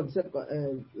 John,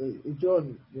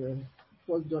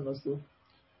 First John also.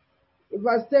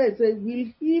 Verse 10 says, will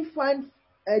he find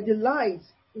a delight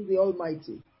in the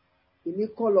Almighty? He may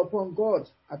call upon God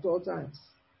at all times.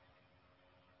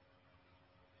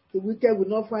 The wicked will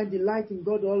not find delight in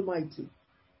God Almighty.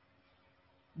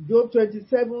 Job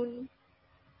 27,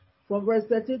 from verse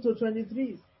 13 to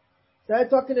 23. Started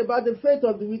talking about the faith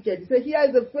of the wicked. He said, here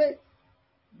is the faith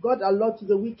God allotted to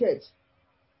the wicked.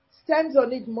 Stands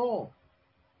on it more.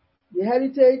 The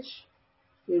heritage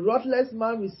a ruthless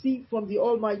man received from the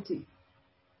Almighty.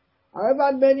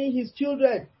 However many his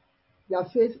children, their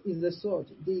faith is the sword.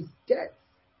 This death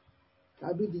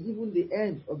shall be even the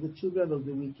end of the children of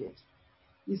the wicked.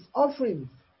 His offsprings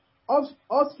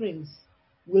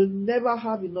will never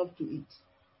have enough to eat.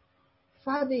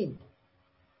 Famine,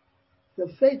 the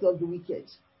faith of the wicked.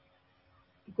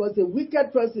 Because the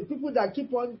wicked person, people that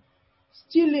keep on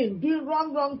stealing, doing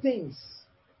wrong things,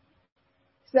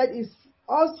 said his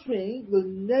offspring will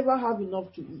never have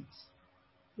enough to eat.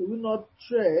 They will not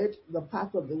tread the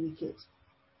path of the wicked.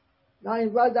 Now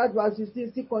in verse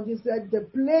 15, still continues, said, the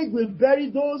plague will bury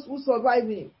those who survive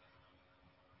him,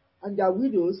 and their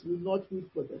widows will not weep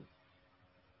for them.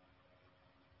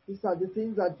 These are the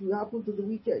things that will happen to the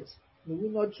wicked. They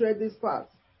will not tread this path.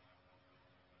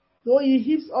 Though he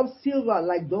heaps up silver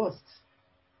like dust,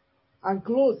 and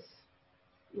clothes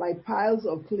like piles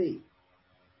of clay,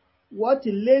 what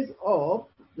he lays up,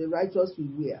 the righteous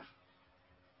will wear.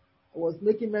 I was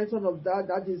making mention of that.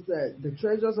 That is the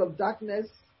treasures of darkness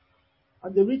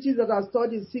and the riches that are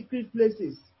stored in secret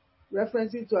places,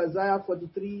 referencing to Isaiah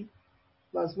 43,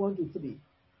 verse 1 to 3.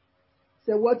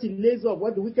 Say what he lays up,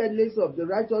 what the wicked lays up, the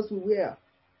righteous will wear.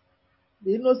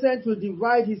 The innocent will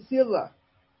divide his silver.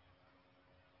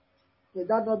 May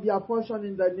that not be our portion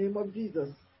in the name of Jesus.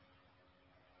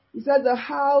 He said the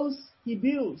house he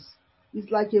builds is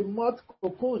like a moth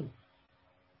cocoon.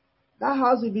 That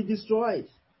house will be destroyed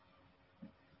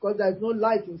because there is no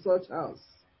light in such house.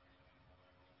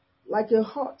 Like a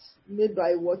hut made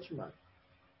by a watchman.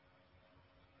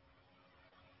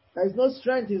 There is no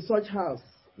strength in such house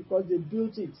because they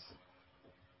built it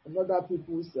on other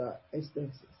people's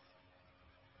expenses.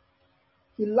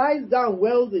 He lies down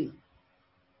wealthy.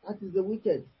 That is the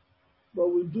wicked, but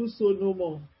will do so no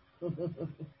more.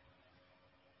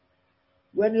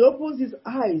 When he opens his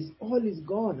eyes, all is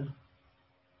gone.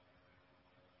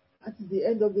 That is the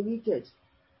end of the wicked.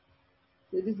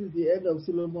 So this is the end of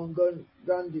Solomon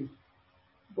Gandhi.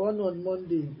 Born on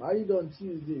Monday, married on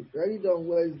Tuesday, married on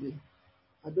Wednesday.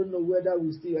 I don't know whether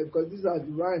we still, because these are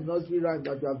the rhyme, nursery rhyme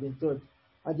that we have been taught.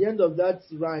 At the end of that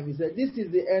rhyme, he said, this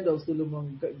is the end of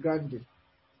Solomon Gandhi.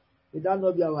 May that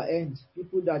not be our end.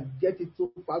 People that get it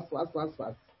so fast.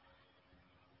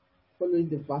 Following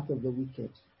the path of the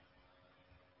wicked.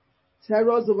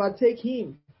 Terrors overtake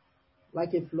him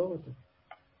like a flood.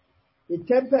 A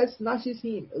tempest snatches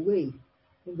him away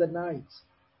in the night.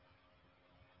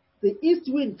 The east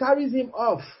wind carries him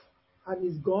off and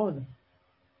is gone.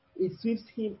 It sweeps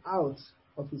him out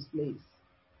of his place.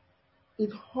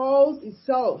 It hurls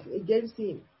itself against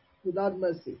him without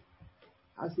mercy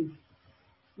as it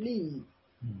flees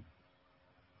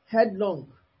headlong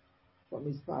from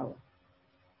his power.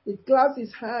 It clasps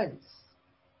his hands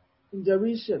in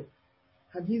derision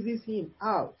and hisses him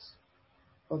out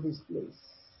of his place.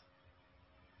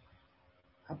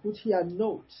 I put here a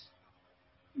note.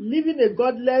 Living a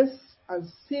godless and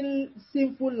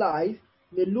sinful life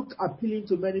may look appealing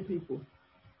to many people.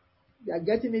 They are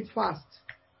getting it fast.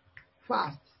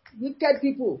 Wicked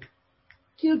people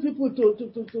kill people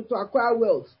to acquire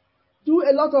wealth. Do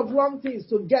a lot of wrong things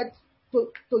to get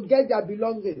their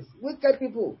belongings. Wicked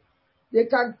people, they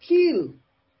can kill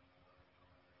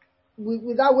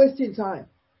without wasting time.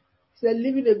 Say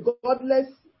living a godless,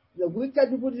 the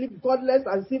wicked people live godless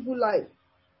and sinful life.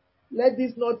 Let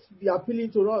this not be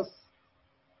appealing to us.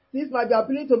 This might be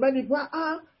appealing to many people.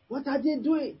 What are they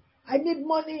doing? I need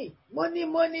money. Money.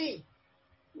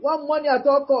 Want money at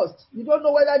all costs. You don't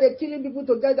know whether they're killing people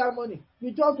to get that money.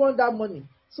 You just want that money.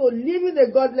 So living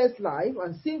a godless life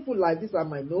and sinful life, these are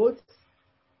my notes,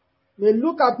 may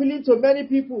look appealing to many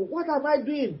people. What am I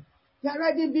doing? They are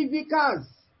riding big cars.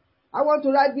 I want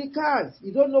to ride big cars.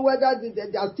 You don't know whether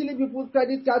they are stealing people's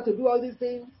credit card to do all these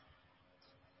things.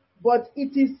 But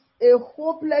it is a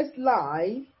hopeless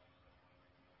life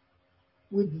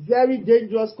with very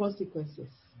dangerous consequences.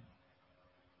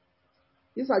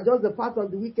 These are just the path of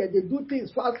the wicked. They do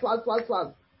things fast.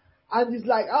 And it's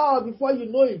like, before you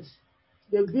know it,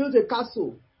 they built a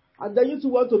castle. And then you too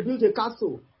want to build a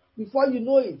castle. Before you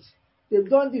know it, they've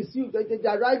done this. They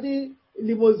are riding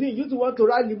limousine. You too want to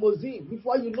ride limousine.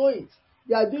 Before you know it,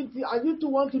 they are doing, and you too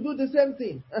want to do the same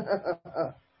thing.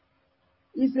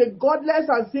 It's a godless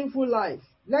and sinful life.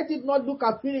 Let it not look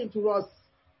appealing to us.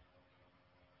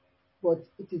 But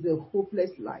it is a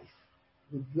hopeless life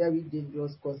with very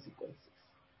dangerous consequences.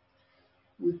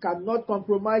 We cannot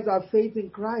compromise our faith in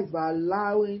Christ by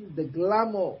allowing the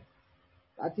glamour,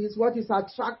 that is what is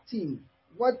attractive,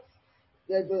 what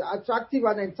the attractive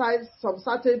and entice some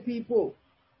certain people,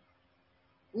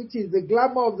 which is the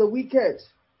glamour of the wicked,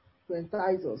 to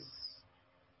entice us.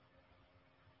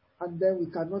 And then we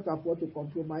cannot afford to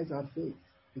compromise our faith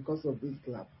because of this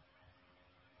glamour.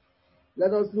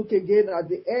 Let us look again at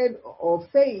the end of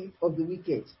faith of the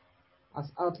wicked, as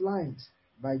outlined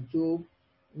by Job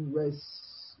in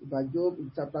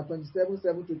chapter 27,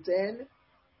 7 to 10,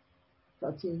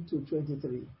 13 to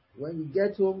 23. When you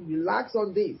get home, relax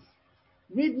on this.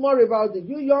 Read more about it.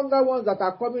 You younger ones that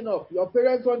are coming up, your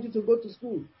parents want you to go to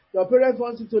school. Your parents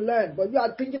want you to learn, but you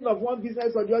are thinking of one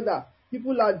business or the other.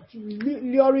 People are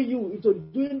luring you into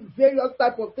doing various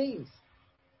type of things,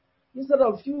 instead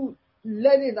of you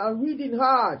learning and reading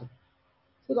hard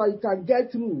so that you can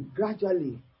get through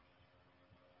gradually.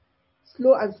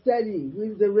 Slow and steady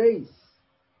wins the race.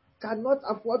 Cannot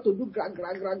afford to do gra,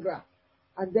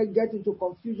 and then get into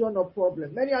confusion or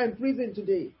problem. Many are in prison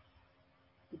today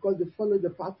because they follow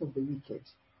the path of the wicked.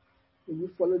 They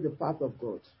will follow the path of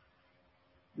God.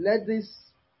 Let this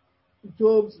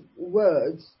Job's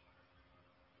words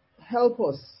help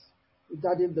us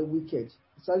regarding the wicked,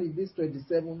 especially this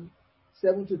 27,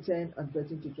 7 to 10 and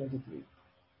 13 to 23.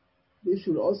 They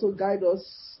should also guide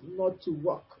us not to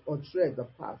walk or tread the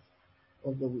path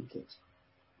of the wicked.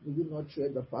 We will not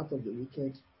tread the path of the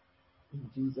wicked in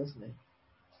Jesus' name.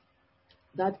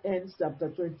 That ends chapter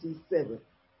 27.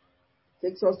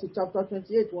 Takes us to chapter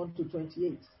 28, 1 to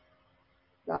 28.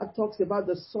 That talks about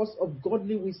the source of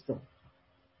godly wisdom.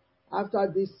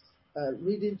 After this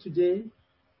reading today,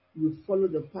 you follow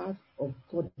the path of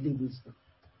godly wisdom.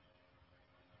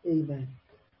 Amen.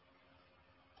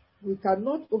 We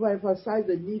cannot overemphasize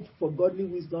the need for godly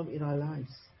wisdom in our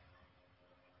lives.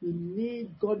 We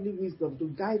need godly wisdom to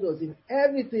guide us in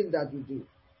everything that we do.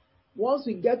 Once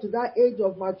we get to that age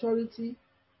of maturity,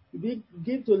 we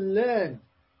begin to learn.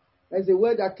 There's a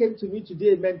word that came to me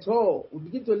today, mentor. We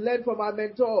begin to learn from our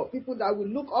mentor, people that we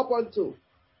look up onto.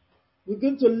 We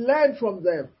begin to learn from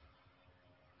them.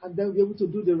 And then we're able to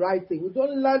do the right thing. We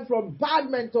don't learn from bad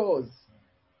mentors.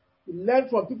 We learn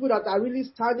from people that are really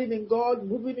standing in God,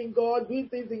 moving in God, doing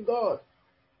things in God.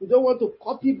 We don't want to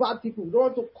copy bad people. We don't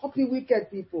want to copy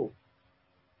wicked people.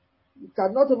 We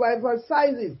cannot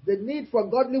overemphasize it, the need for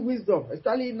godly wisdom,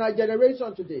 especially in our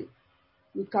generation today.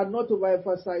 We cannot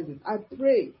overemphasize it. I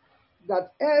pray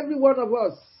that every one of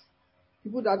us,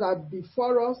 people that are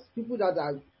before us, people that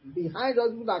are behind us,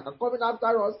 people that are coming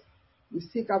after us, we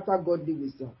seek after godly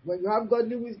wisdom. When you have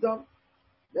godly wisdom,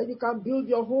 then you can build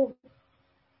your home.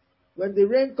 When the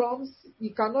rain comes,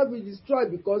 it cannot be destroyed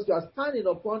because you are standing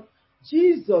upon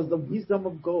Jesus, the wisdom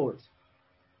of God.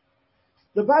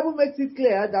 The Bible makes it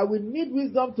clear that we need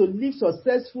wisdom to live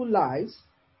successful lives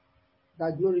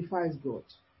that glorifies God.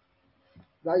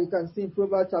 That you can see in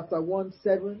Proverbs chapter 1,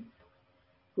 7,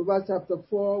 Proverbs chapter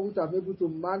 4, which I'm able to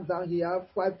mark down here,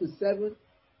 5 to 7,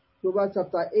 Proverbs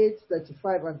chapter 8,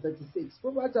 35 and 36.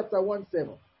 Proverbs chapter 1, 7.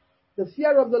 The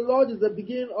fear of the Lord is the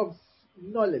beginning of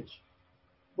knowledge,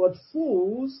 but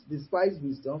fools despise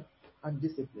wisdom and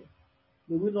discipline.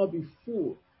 May we not be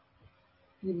fools.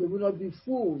 May we not be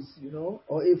fools,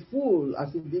 or a fool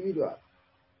as individual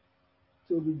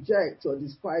to reject or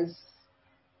despise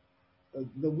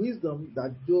the wisdom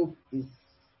that Job is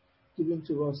giving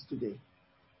to us today.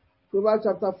 Proverbs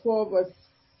chapter 4, verse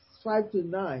 5 to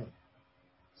 9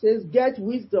 says, get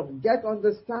wisdom, get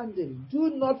understanding.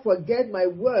 Do not forget my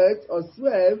words or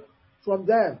swerve from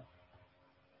them.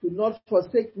 Do not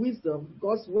forsake wisdom.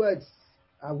 God's words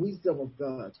are wisdom of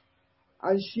God,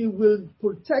 and she will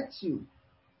protect you.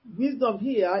 Wisdom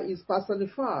here is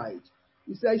personified.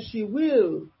 He says she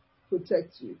will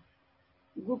protect you.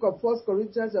 The book of 1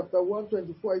 Corinthians chapter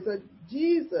 1:24, it said,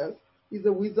 Jesus is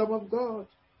the wisdom of God.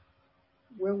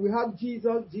 When we have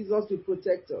Jesus, Jesus will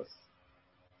protect us.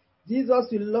 Jesus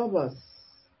will love us.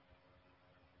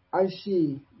 And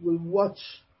she will watch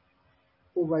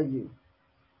over you.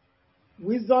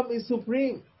 Wisdom is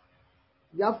supreme.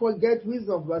 Therefore get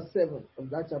wisdom, verse 7 of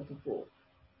that chapter 4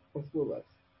 of Proverbs.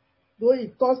 Though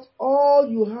it costs all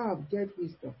you have, get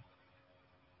wisdom.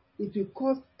 It will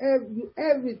cost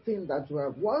everything that you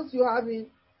have. Once you have it,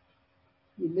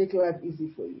 will make life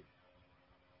easy for you.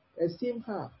 Esteem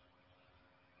her,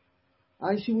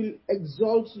 and she will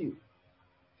exalt you.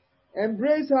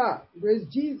 Embrace her, embrace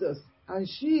Jesus, and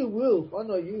she will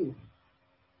honor you.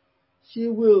 She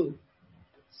will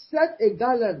set a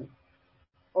garland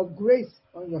of grace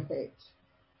on your head.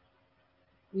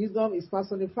 Wisdom is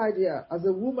personified here as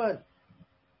a woman.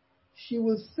 She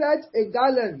will set a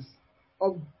garland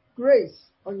of grace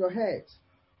on your head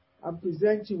and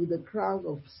present you with a crown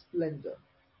of splendor.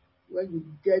 When you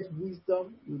get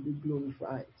wisdom, you'll be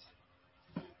glorified.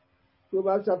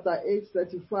 Proverbs chapter 8,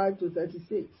 35 to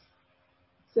 36.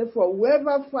 Say, for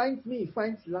whoever finds me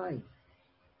finds life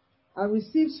and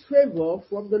receives favor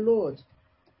from the Lord.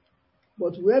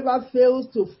 But whoever fails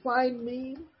to find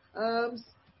me harms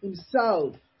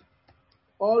himself.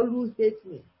 All who hate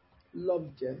me love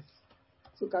jest.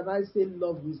 So can I say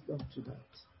love wisdom tonight?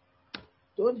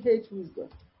 Don't hate wisdom.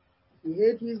 If you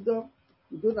hate wisdom,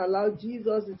 you don't allow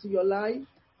Jesus into your life,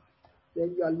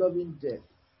 then you are loving death.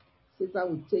 Satan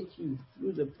will take you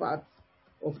through the path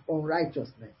of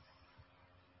unrighteousness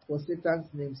for Satan's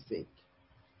name's sake.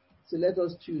 So let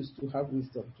us choose to have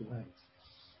wisdom tonight.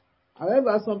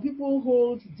 However, some people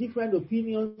hold different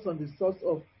opinions on the source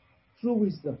of true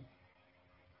wisdom.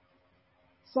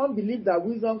 Some believe that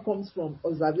wisdom comes from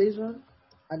observation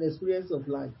and experience of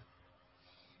life.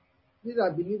 These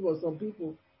are beliefs of some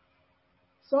people.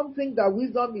 Some think that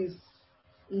wisdom is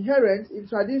inherent in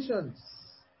traditions,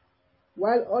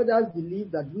 while others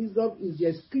believe that wisdom is the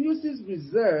exclusive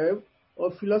reserve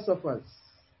of philosophers,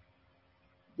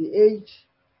 the age,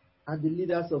 and the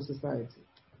leaders of society.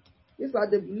 These are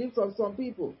the beliefs of some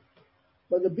people.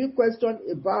 But the big question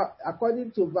about,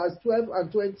 according to verse 12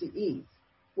 and 20 is,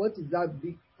 what is that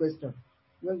big question?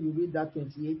 When you read that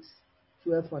 28,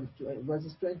 12 and 20,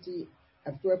 verses 20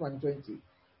 and 12 and 20.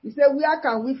 He said, where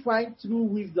can we find true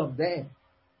wisdom then?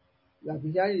 We have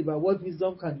been hearing about what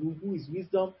wisdom can do, who is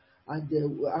wisdom, and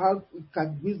how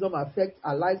can wisdom affect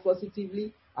our life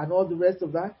positively, and all the rest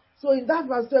of that. So in that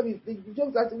verse 12, it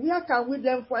shows that where can we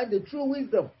then find the true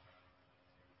wisdom?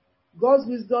 God's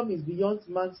wisdom is beyond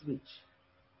man's reach,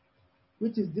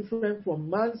 which is different from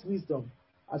man's wisdom,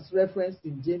 as referenced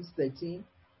in James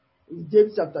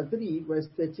chapter 3, verse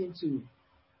 13 to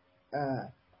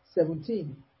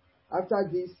 17. After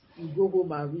this, you go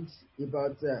home and read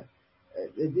about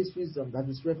this wisdom that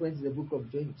is referenced in the book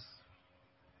of James.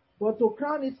 But to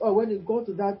crown it all, when you go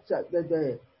to that chapter,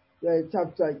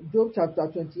 Job chapter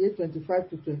 28, 25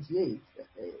 to 28,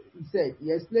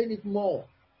 he explained it more.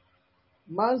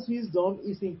 Man's wisdom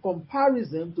is in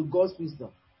comparison to God's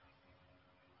wisdom.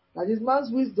 That is, man's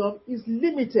wisdom is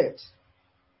limited.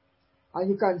 And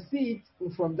you can see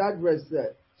it from that verse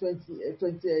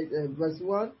 28, verse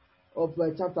 1 of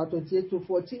chapter 28 to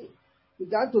 14. He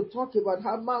began to talk about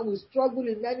how man will struggle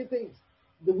in many things.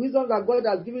 The wisdom that God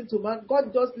has given to man,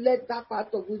 God just let that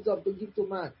part of wisdom to give to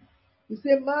man. He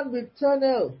said, man will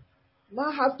tunnel.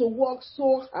 Man has to work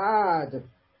so hard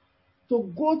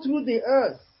to go through the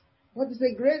earth. What is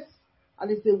a grace?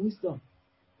 And it's a wisdom.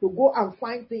 To go and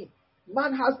find things.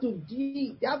 Man has to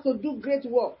dig. They have to do great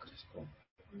work.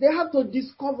 They have to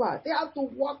discover. They have to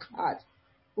work hard.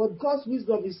 But God's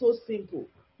wisdom is so simple.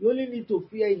 You only need to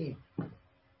fear Him.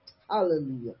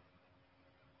 Hallelujah.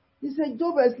 He said,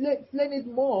 Job explained it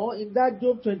more in that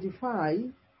Job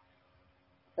 25,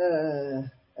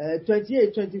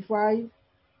 28, 25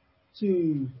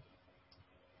 to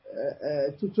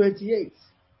 28.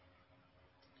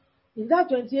 In that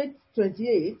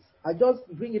 28, I just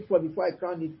bring it for before I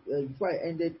crown it, before I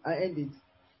end it.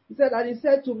 He said, and he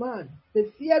said to man,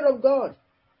 the fear of God,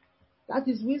 that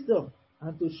is wisdom,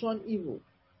 and to shun evil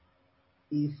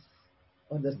is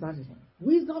understanding.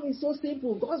 Wisdom is so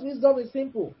simple. God's wisdom is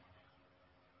simple.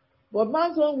 But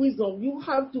man's own wisdom, you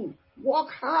have to work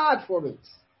hard for it.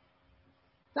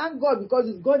 Thank God, because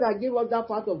it's God that gave us that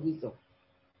part of wisdom.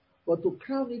 But to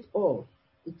crown it all,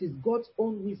 it is God's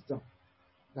own wisdom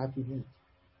that we need.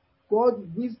 God's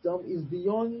wisdom is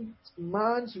beyond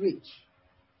man's reach.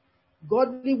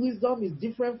 Godly wisdom is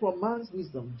different from man's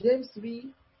wisdom. James 3,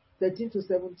 13 to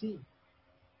 17.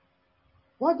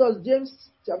 What does James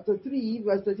chapter 3,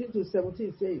 verse 13 to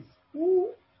 17 say? Who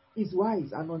is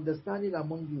wise and understanding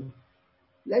among you?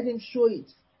 Let him show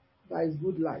it by his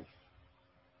good life.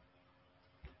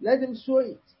 Let him show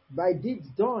it by deeds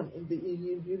done in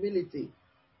humility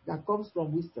that comes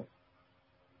from wisdom.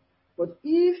 But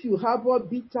if you harbor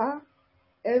bitter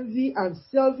envy and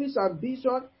selfish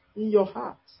ambition in your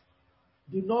heart,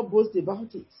 do not boast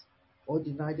about it or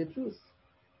deny the truth.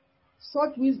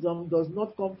 Such wisdom does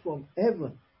not come from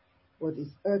heaven, but is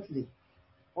earthly,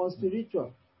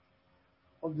 unspiritual,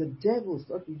 of the devil.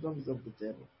 Such wisdom is of the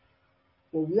devil.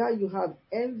 For where you have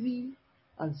envy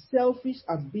and selfish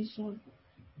ambition,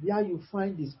 there you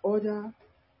find disorder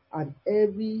and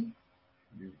every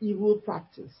evil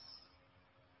practice.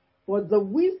 For the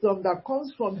wisdom that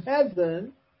comes from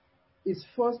heaven is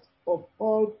first of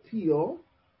all pure,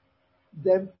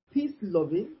 then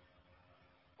peace-loving,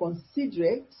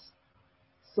 considerate,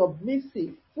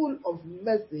 submissive, full of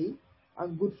mercy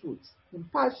and good fruits,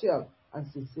 impartial and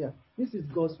sincere. This is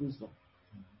God's wisdom.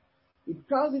 It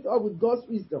crowns it up with God's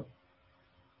wisdom.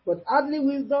 But earthly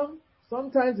wisdom,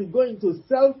 sometimes we go into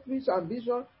selfish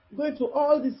ambition, go into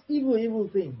all these evil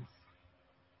things.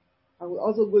 And we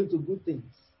also go into good things.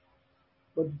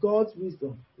 But God's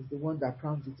wisdom is the one that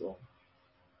crowns it all.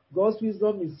 God's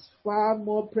wisdom is far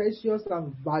more precious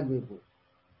and valuable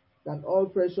than all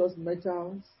precious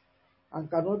metals and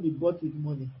cannot be bought with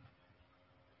money.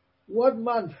 What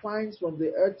man finds from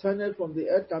the earth, turned from the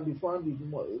earth, can be found with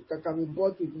money, can be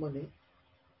bought with money.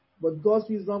 But God's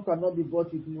wisdom cannot be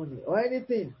bought with money or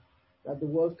anything that the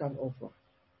world can offer.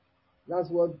 That's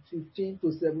what 15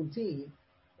 to 17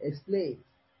 explains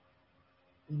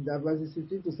in the verses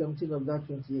 15 to 17 of that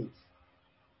 28.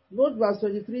 Note verse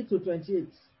 23 to 28.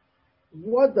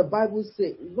 What the Bible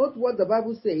says. Note what the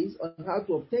Bible says on how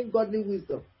to obtain godly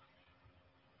wisdom,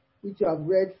 which you have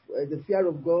read, the fear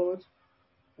of God,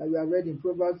 that we have read in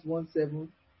Proverbs 1:7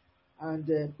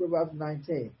 and Proverbs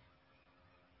 9:10.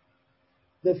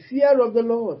 The fear of the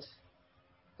Lord,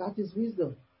 that is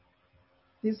wisdom.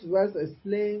 This verse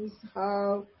explains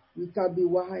how we can be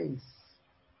wise.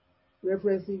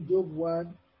 Referencing Job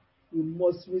 1, we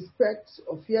must respect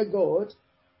or fear God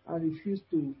and refuse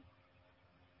to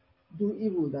do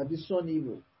evil, that is shun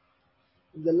evil.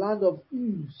 In the land of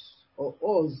Uz or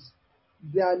Oz,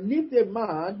 there lived a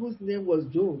man whose name was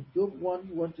Job. Job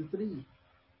 1:1-3.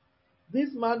 This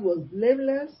man was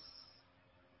blameless,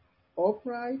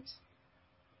 upright,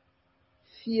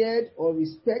 feared or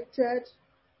respected,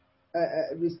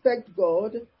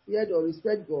 feared or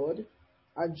respect God,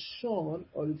 and shun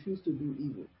or refused to do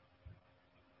evil.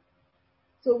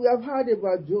 So we have heard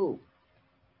about Job,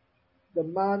 the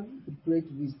man of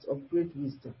great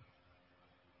wisdom.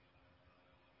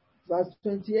 Verse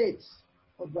 28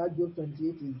 of that Job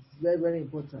 28 is very, very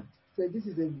important. So this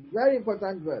is a very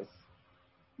important verse.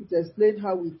 It explains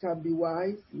how we can be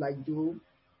wise like Job.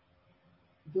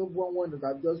 Job 1:1 that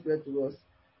I've just read to us.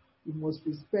 We must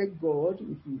respect God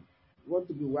if we want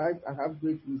to be wise and have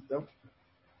great wisdom.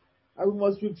 And we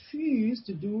must refuse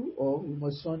to do, or we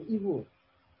must shun evil.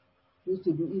 Refuse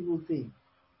to do evil things.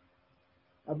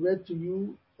 I've read to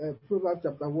you Proverbs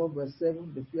chapter 1 verse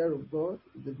 7, the fear of God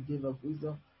is the beginning of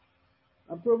wisdom.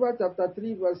 And Proverbs chapter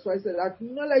 3 verse 5 said,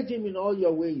 acknowledge him in all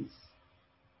your ways,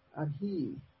 and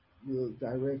he will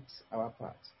direct our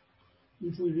path.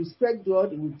 If we respect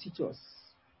God, he will teach us.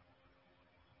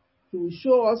 He will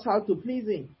show us how to please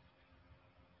him.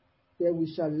 Then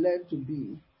we shall learn to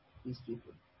be his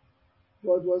people.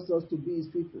 God wants us to be his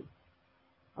people.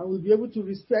 And we'll be able to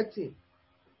respect him.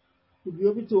 We'll be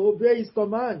able to obey his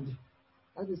command.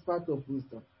 That is part of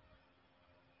wisdom.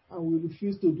 And we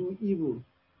refuse to do evil.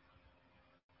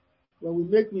 When we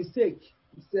make mistake,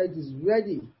 he says he's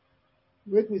ready.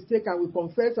 We make mistake and we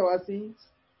confess our sins,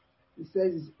 he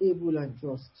says he's able and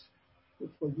just to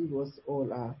forgive us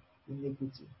all our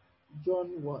iniquity.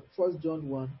 1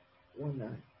 John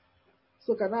 1:9.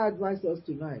 So can I advise us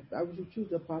tonight that we should choose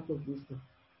the path of wisdom?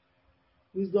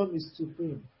 Wisdom is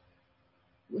supreme.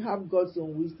 We have God's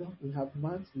own wisdom, we have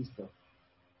man's wisdom.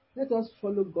 Let us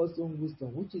follow God's own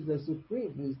wisdom, which is the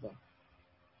supreme wisdom.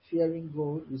 Fearing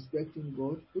God, respecting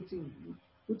God,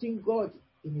 putting God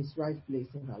in his right place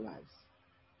in our lives.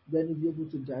 Then he'll be able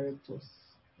to direct us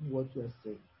in what we are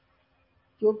saying.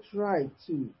 Job tried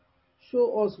to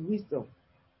show us wisdom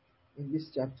in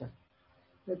this chapter.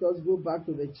 Let us go back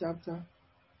to the chapter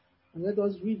and let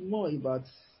us read more about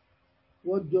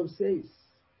what Job says.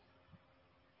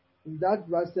 In that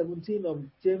verse 17 of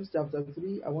James chapter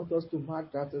 3, I want us to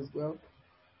mark that as well.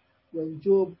 When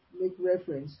Job makes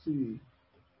reference to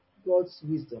God's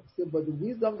wisdom. Say, but the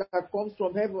wisdom that comes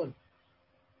from heaven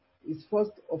is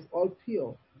first of all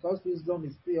pure. God's wisdom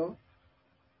is pure.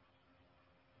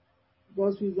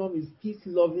 God's wisdom is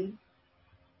peace-loving.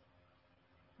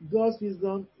 God's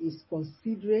wisdom is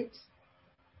considerate.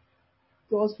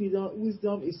 God's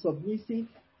wisdom is submissive.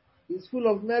 It's full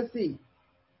of mercy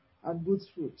and good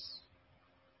fruits.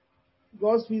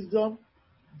 God's wisdom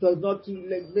does not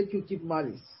make you keep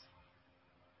malice.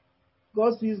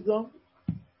 God's wisdom,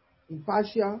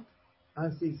 impartial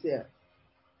and sincere.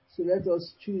 So let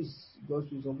us choose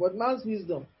God's wisdom. But man's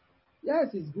wisdom, yes,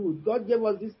 it's good. God gave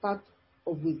us this part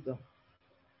of wisdom.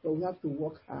 But we have to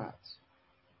work hard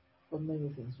on many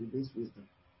things with this wisdom,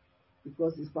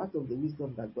 because it's part of the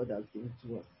wisdom that God has given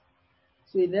to us.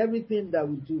 So in everything that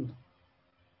we do,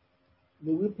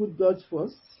 may we put God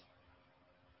first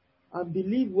and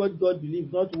believe what God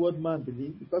believes, not what man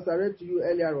believes. Because I read to you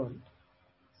earlier on,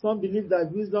 some believe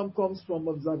that wisdom comes from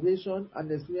observation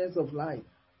and experience of life.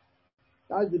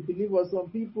 That's the belief of some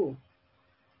people.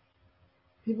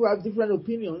 People have different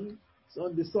opinions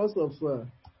on the source of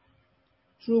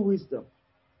true wisdom.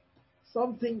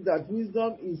 Some think that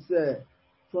wisdom is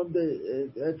from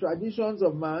the traditions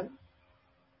of man,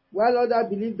 while others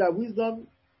believe that wisdom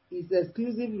is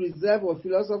exclusive reserve of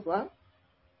philosophers,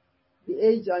 the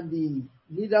age and the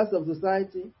leaders of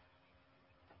society.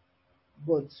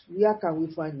 But where can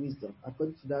we find wisdom?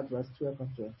 According to that verse 12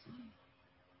 and 20.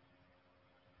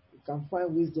 We can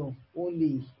find wisdom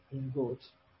only in God.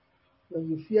 When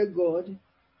you fear God,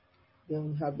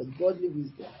 then we have the godly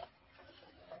wisdom,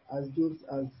 as Job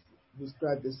has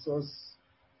described the source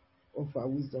of our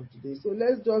wisdom today. So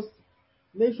let's just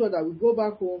make sure that we go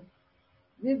back home,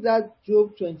 read that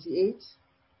Job 28,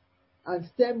 and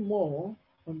stem more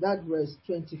on that verse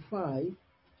 25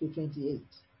 to 28,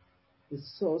 the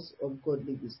source of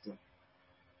godly wisdom.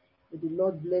 May the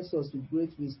Lord bless us with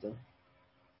great wisdom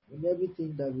in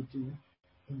everything that we do,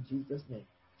 in Jesus' name.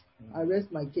 I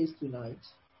rest my case tonight,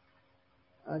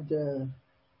 and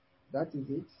that is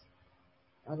it.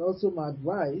 And also my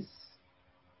advice,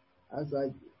 as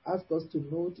I ask us to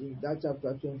note in that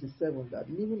chapter 27, that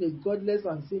living a godless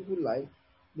and sinful life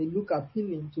may look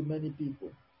appealing to many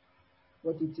people,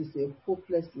 but it is a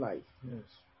hopeless life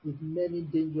with many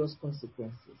dangerous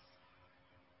consequences.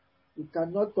 We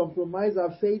cannot compromise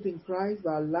our faith in Christ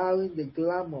by allowing the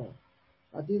glamour,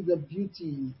 that is the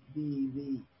beauty,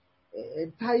 the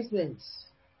enticement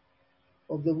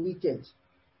of the wicked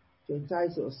to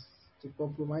entice us to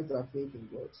compromise our faith in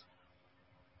God.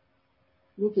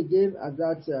 Look again at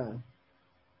that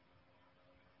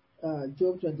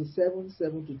Job 27,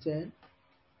 7 to 10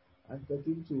 and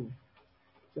 13 to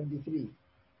 23,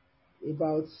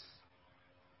 about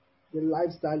the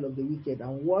lifestyle of the wicked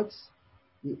and what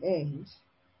will end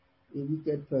a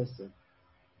wicked person.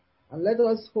 And let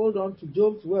us hold on to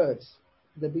Job's words,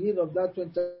 the beginning of that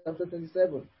chapter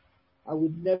 27. I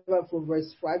would never, from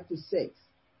verse 5 to 6,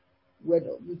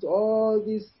 with all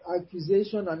this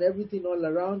accusation and everything all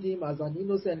around him as an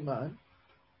innocent man,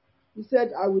 he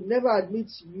said, I would never admit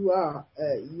you are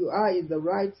in the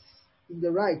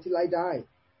right till I die.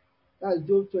 That's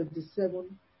Job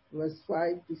 27, verse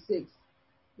 5 to 6.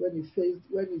 When he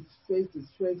faced his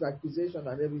friend's accusation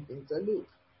and everything, he said, look,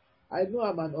 I know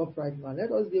I'm an upright man.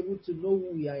 Let us be able to know who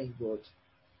we are in God.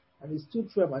 And he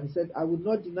stood firm and he said, I will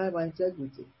not deny my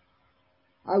integrity.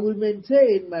 I will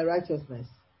maintain my righteousness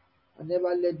and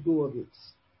never let go of it.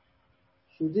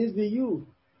 Should this be you,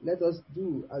 let us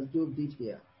do as Job did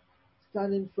here,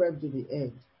 standing firm to the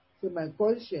end. So my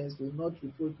conscience will not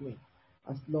reproach me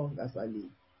as long as I live.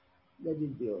 Let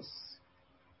it be us.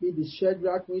 Be the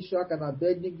Shadrach, Meshach, and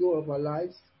Abednego of our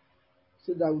lives,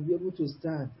 so that we'll be able to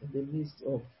stand in the midst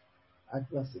of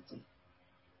adversity.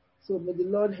 So may the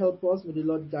Lord help us, may the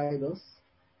Lord guide us,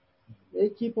 may He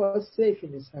keep us safe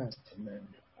in His hand. Amen.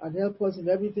 And help us in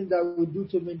everything that we do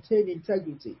to maintain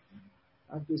integrity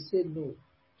and to say no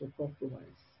to compromise.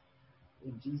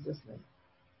 In Jesus' name.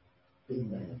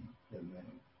 Amen. Amen.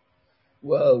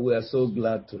 Well, we are so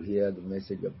glad to hear the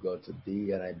message of God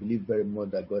today, and I believe very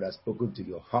much that God has spoken to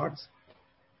your heart.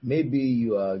 Maybe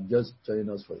you are just joining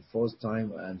us for the first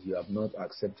time and you have not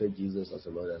accepted Jesus as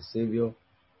a Lord and Savior.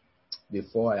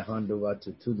 Before I hand over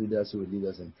to two leaders who will lead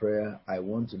us in prayer, I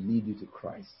want to lead you to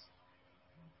Christ.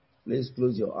 Please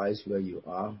close your eyes where you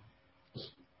are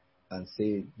and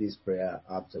say this prayer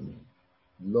after me.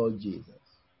 Lord Jesus,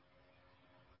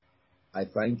 I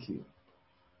thank you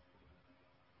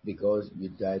because you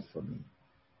died for me.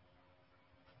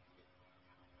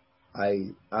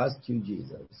 I ask you,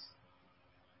 Jesus,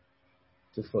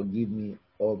 to forgive me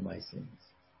all my sins.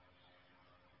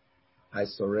 I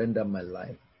surrender my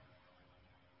life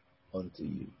unto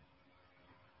you.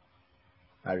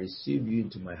 I receive you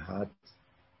into my heart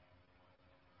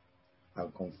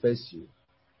and confess you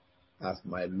as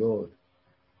my Lord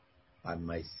and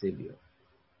my Savior.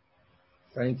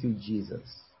 Thank you, Jesus,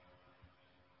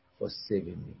 for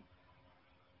saving me.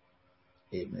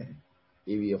 Amen.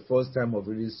 If your first time of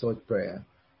reading such prayer,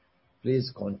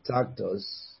 please contact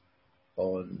us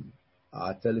on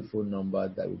our telephone number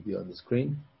that will be on the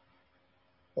screen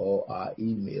or our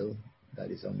email that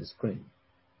is on the screen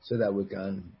so that we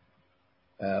can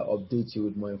update you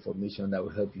with more information that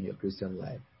will help you in your Christian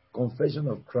life. Confession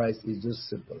of Christ is just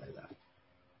simple like that.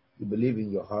 You believe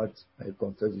in your heart and you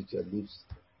confess with your lips,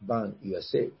 bang, you are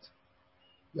saved.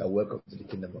 You are welcome to the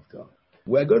kingdom of God.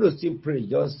 We're going to still pray,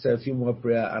 just a few more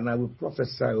prayer, and I will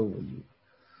prophesy over you.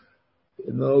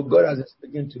 You know, God has been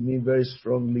speaking to me very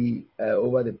strongly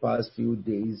over the past few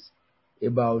days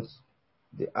about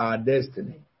our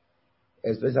destiny,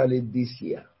 especially this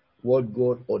year, what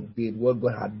God ordained, what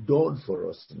God had done for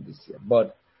us in this year.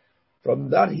 But from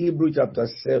that Hebrew chapter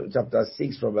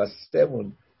 6, from verse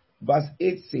 7, verse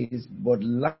 8 says, but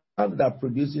land that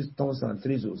produces thorns and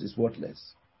thistles is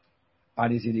worthless,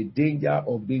 and is in the danger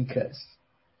of being cursed.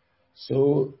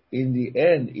 So in the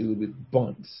end, it will be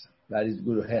burnt. That is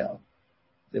go to hell.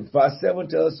 The verse 7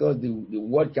 tells us the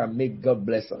what can make God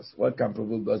bless us, what can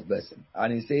provoke God's blessing.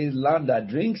 And it says, land that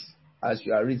drinks, as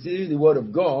you are receiving the word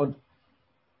of God,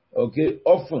 okay,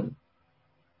 often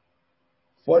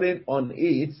falling on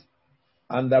it,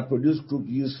 and that produce fruit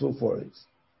useful for it.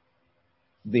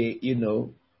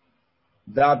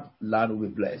 That land will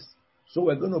be blessed. So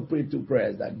we're going to pray 2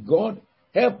 prayers that God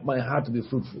help my heart to be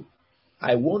fruitful.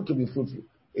 I want to be fruitful.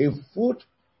 A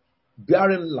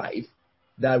fruit-bearing life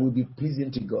that will be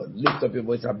pleasing to God. Lift up your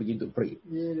voice and begin to pray.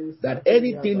 That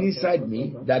anything inside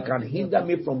me that can hinder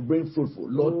me from being fruitful,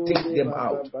 Lord, take them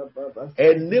out.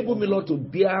 Enable me, Lord, to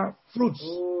bear fruits.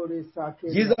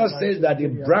 Jesus says that the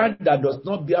branch that does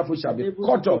not bear fruit shall be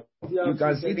cut off. You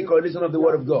can see the correlation of the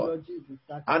word of God.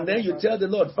 And then you tell the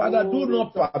Lord, Father, do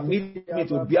not permit me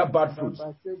to bear bad fruits.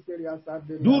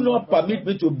 Do not permit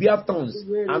me to bear thorns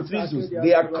and thistles.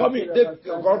 They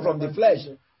come from the flesh.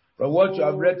 From what you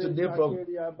have read today, from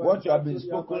what you have been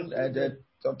spoken and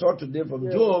taught today from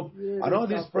Job, and all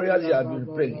these prayers you have been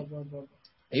praying.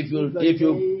 If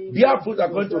you bear fruit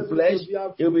according to flesh,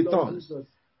 it will be thorns.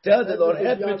 Tell the Lord,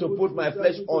 help me to put my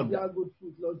flesh under.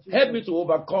 Help me to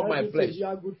overcome my flesh.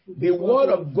 The word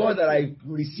of God that I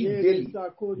receive daily,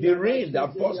 the rain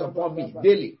that falls upon me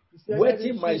daily,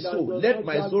 wetting my soul, let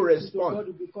my soul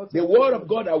respond. The word of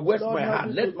God that wets my heart,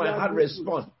 let my heart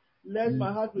respond. Let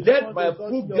my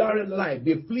fruit-bearing life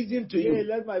be pleasing to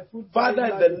you. Father,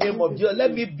 in the name of Jesus,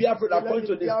 let me bear fruit according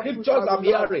to the scriptures I'm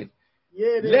hearing.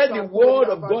 Let the word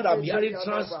of God I'm hearing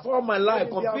transform my life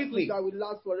completely.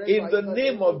 In the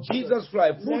name of Jesus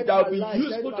Christ, fruit that will be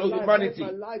useful to humanity.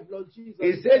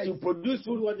 It says you produce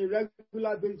fruit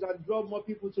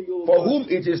for whom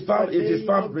it is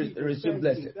found receive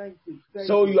blessing.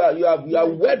 So you are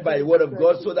wed by the word of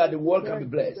God so that the world can be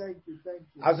blessed.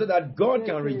 And so that God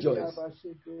can rejoice.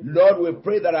 Lord, we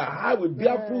pray that our heart will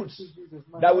bear fruits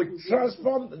that will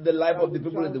transform the life of the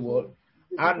people in the world.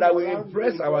 And that will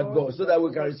impress our God so that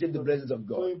we can receive the blessings of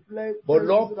God. But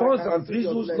Lord, thorns and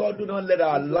thistles, Lord, do not let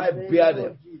our life bear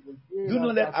them. Do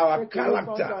not let our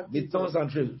character be thorns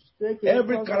and thistles.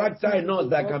 Every character in us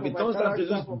that can be thorns and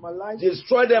thistles,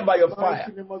 destroy them by your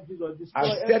fire.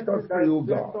 And set us free, O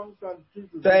God.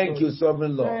 Thank you,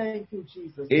 Sovereign Lord.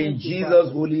 In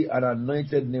Jesus' holy and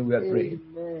anointed name we are praying.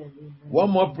 One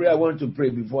more prayer I want to pray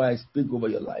before I speak over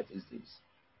your life is this.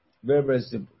 Very, very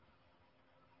simple.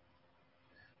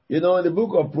 You know, in the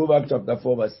book of Proverbs chapter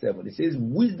 4 verse 7, it says,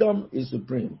 wisdom is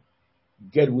supreme.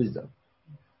 Get wisdom.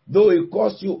 Though it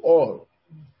costs you all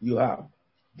you have,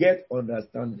 get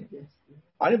understanding.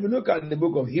 And if you look at the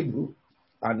book of Hebrew,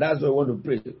 and that's what I want to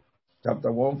pray, chapter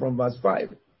 1 from verse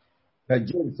 5.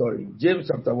 James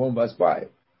chapter 1 verse 5.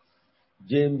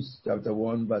 James chapter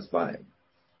 1 verse 5.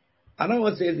 And I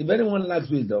want to say, if anyone lacks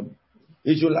wisdom,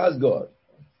 he should ask God,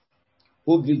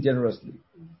 who gives generously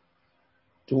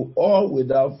to all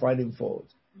without finding fault,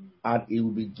 and it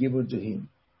will be given to him.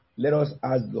 Let us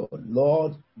ask God,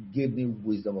 Lord, give me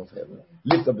wisdom of heaven.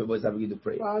 Lift up your voice and begin to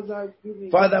pray.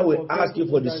 Father, we ask you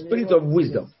for the spirit of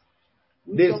wisdom,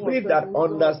 the spirit that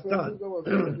understands,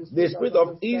 the spirit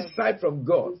of insight from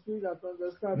God,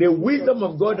 the wisdom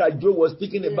of God that Job was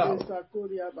speaking about.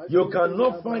 You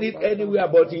cannot find it anywhere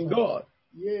but in God.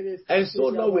 And so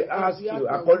now we ask you,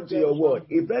 according to your word,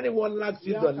 if anyone lacks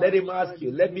wisdom, let him ask you.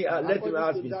 Let him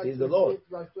ask me, says the Lord.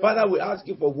 Father, we ask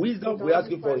you for wisdom. We ask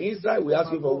you for insight. We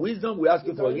ask you for wisdom. We ask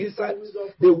you for insight.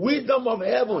 The wisdom of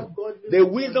heaven, the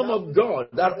wisdom of God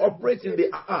that operates in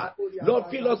the heart. Lord,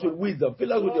 fill us with wisdom.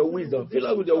 Fill us with your wisdom. Fill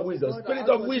us with your wisdom. Spirit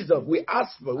of wisdom, we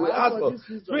ask for.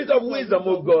 Spirit of wisdom,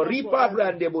 oh God.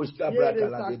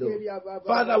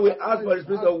 Father, we ask for the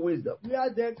spirit of wisdom.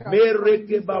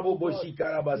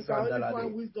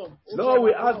 Lord,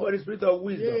 we ask for the spirit of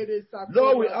wisdom.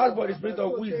 Lord, we ask for the spirit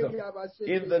of wisdom.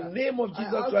 In the name of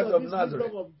Jesus Christ of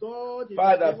Nazareth.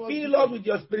 Father, fill us with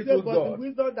your spirit of God.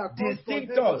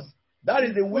 Distinct us That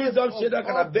is the wisdom Shadrach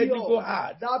and Abednego pure.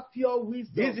 had. That pure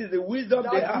wisdom. This is the wisdom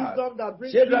they had. Wisdom that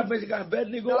brings Shadrach, peace. Meshach, and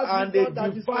Abednego, That and they wisdom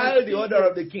that defiled the order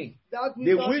of the king. That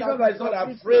The wisdom that is not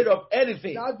afraid of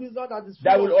anything, that wisdom that is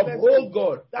that full will of uphold mercy.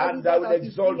 God and that will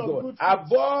exalt God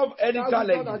above any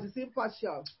challenge. That is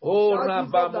impartial. Oh, according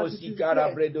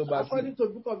to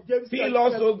the book of James, feel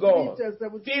also God.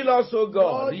 Feel also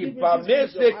God. I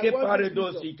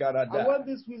want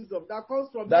this wisdom that comes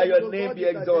from that your name be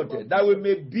exalted, that we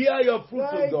may bear your fruit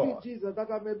to God. Jesus,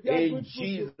 that I may bear In good fruit to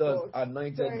Jesus' God.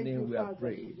 anointed name we are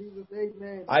praying.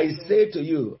 Amen. I say to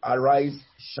you, arise,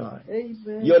 shine.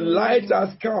 Amen. Your light has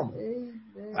come.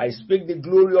 Amen. I speak the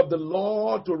glory of the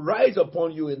Lord to rise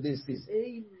upon you in this season.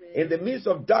 Amen. In the midst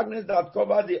of darkness that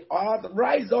covers the earth,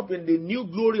 rise up in the new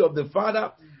glory of the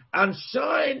Father and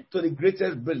shine to the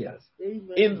greatest brilliance.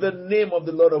 Amen. In the name of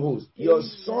the Lord of hosts. Your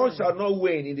Amen. sun shall not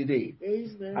wane in the day.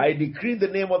 Amen. I decree in the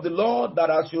name of the Lord that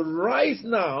as you rise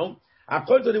now,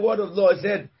 according to the word of the Lord,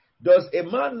 said, does a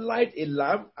man light a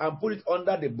lamp and put it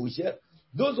under the bushel?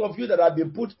 Those of you that have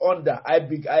been put under, I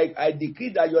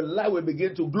decree that your light will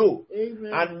begin to glow. Amen.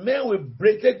 And men will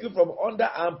take you from under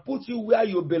and put you where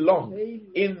you belong. Amen.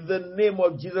 In the name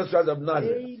of Jesus Christ of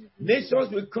Nazareth. Amen.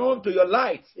 Nations will come to your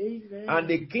light. Amen. And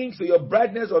the kings to your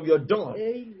brightness of your dawn.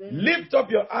 Amen. Lift up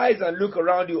your eyes and look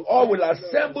around you. All will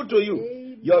assemble to you.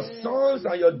 Amen. Your sons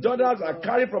and your daughters are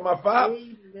carried from afar.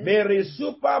 Mere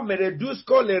super, mere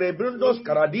dusko, mere brundos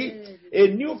karadi. A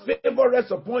new favor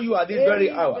rests upon you at this very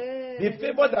hour. The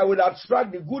favor that will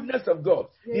attract the goodness of God.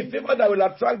 The favor that will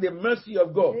attract the mercy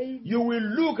of God. You will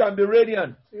look and be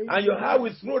radiant. And your heart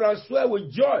will throw and swell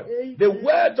with joy. The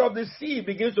wealth of the sea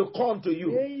begins to come to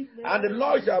you. And the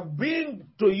Lord shall bring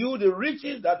to you the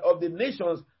riches that of the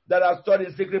nations that are stored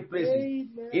in secret places.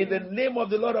 In the name of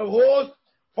the Lord of hosts,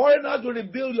 foreigners will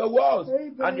rebuild your walls,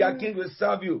 and their king will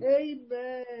serve you.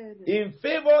 Amen. In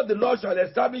favor, the Lord shall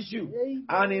establish you. Amen.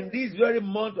 And in this very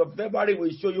month of February,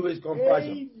 will show you his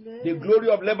compassion. Amen. The glory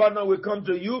of Lebanon will come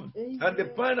to you, Amen. and the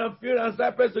pine and fir and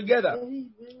cypress together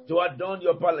to adorn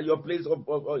your place of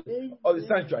the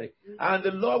sanctuary. And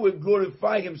the Lord will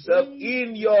glorify himself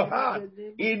in your heart,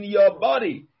 in your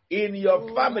body, in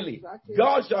your family.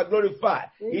 God shall glorify.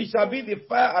 He shall be the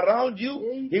fire around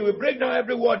you. He will break down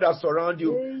every wall that surrounds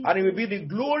you. And it will be the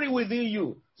glory within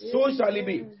you. So shall it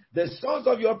be. The sons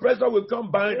of your oppressor will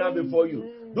come bowing down before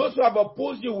you. Those who have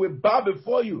opposed you will bow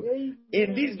before you.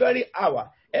 In this very hour,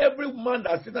 every man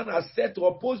that Satan has set to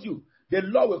oppose you, the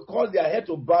Lord will cause their head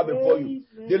to bow before you.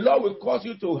 The Lord will cause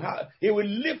you to have, he will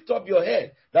lift up your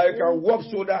head that you can walk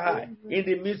shoulder high in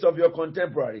the midst of your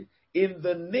contemporary. In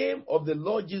the name of the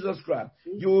Lord Jesus Christ,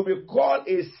 you will be called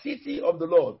a city of the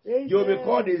Lord. You will be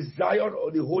called a Zion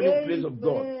or the holy place of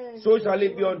God. So shall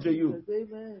it be unto you.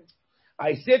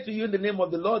 I say to you in the name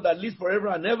of the Lord that lives forever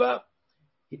and ever,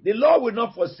 the Lord will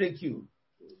not forsake you,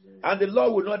 and the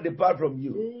Lord will not depart from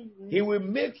you. He will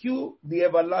make you the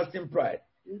everlasting pride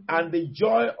and the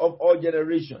joy of all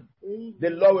generations. The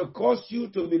Lord will cause you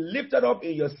to be lifted up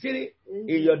in your city,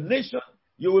 in your nation.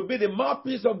 You will be the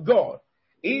mouthpiece of God.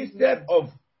 Instead of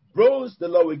bronze, the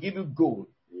Lord will give you gold.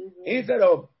 Instead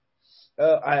of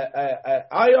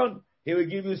iron, he will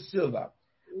give you silver.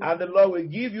 And the Lord will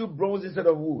give you bronze instead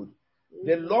of wood.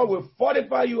 The Lord will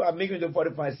fortify you and make you the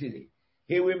fortified city.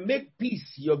 He will make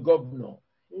peace your governor.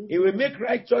 He will make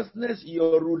righteousness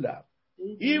your ruler.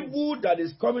 Evil that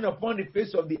is coming upon the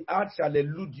face of the earth shall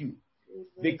elude you.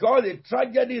 Because a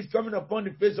tragedy is coming upon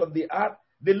the face of the earth,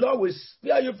 the Lord will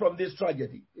spare you from this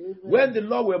tragedy. When the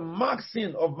Lord will mark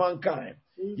sin of mankind,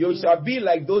 you shall be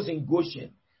like those in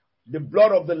Goshen. The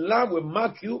blood of the Lamb will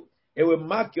mark you. It will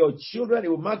mark your children. It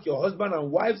will mark your husband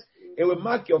and wives. It will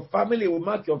mark your family. It will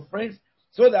mark your friends,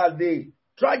 so that the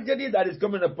tragedy that is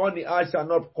coming upon the earth shall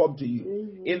not come to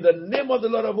you. In the name of the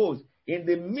Lord of hosts, in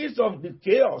the midst of the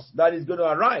chaos that is going to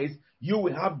arise, you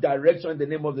will have direction in the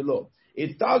name of the Lord.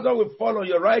 1,000 will fall on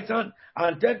your right hand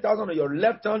and 10,000 on your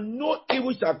left hand. No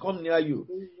evil shall come near you.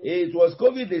 It was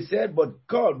COVID, they said, but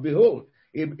God, behold,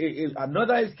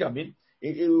 another is coming.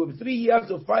 It will be 3 years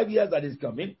to 5 years that is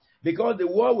coming, because the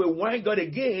world will wind God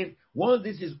again. Once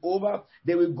this is over,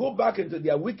 they will go back into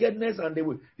their wickedness, and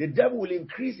the devil will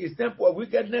increase his tempo of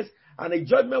wickedness, and a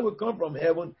judgment will come from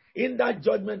heaven. In that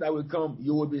judgment that will come,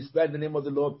 you will be spared in the name of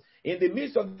the Lord. In the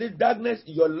midst of this darkness,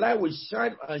 your light will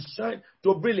shine and shine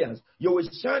to brilliance. You will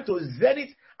shine to zenith,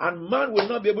 and man will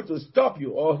not be able to stop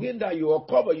you or hinder you or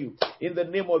cover you. In the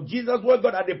name of Jesus, what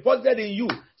God has deposited in you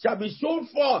shall be shown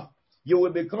forth. You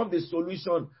will become the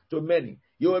solution to many.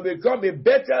 You will become a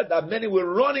better that many will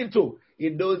run into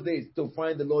in those days to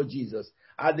find the Lord Jesus.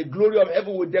 And the glory of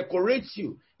heaven will decorate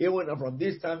you even from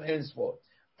this time henceforth.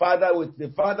 Father, with the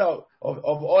Father of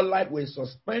all light will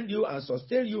suspend you and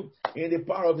sustain you in the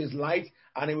power of his light,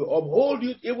 and he will uphold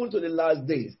you even to the last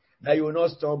days, that you will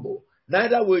not stumble.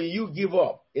 Neither will you give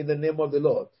up in the name of the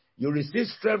Lord. You receive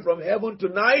strength from heaven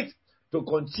tonight to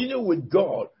continue with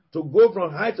God, to go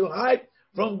from height to height,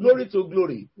 from glory to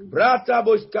glory. Brata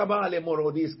boshkabale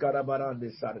morodis karabarande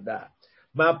sarda.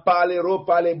 Ma pale ro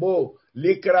pale bo,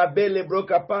 likrabele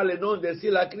broka pale non de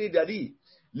sila kridadi.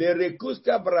 Le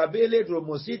recusta bravele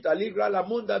dromosita ligra la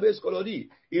monda bescolodi.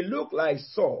 It looked like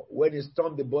Saul when he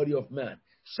stormed the body of man.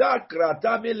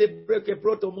 Shakratame le breke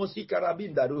protomosi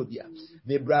karabinda rudia.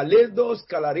 The bralendo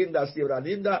scalarinda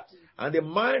sivraninda, and the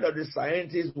mind of the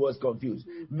scientist was confused.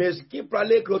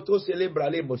 Meskiprale krotosele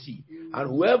brale mosi. And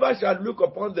whoever shall look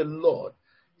upon the Lord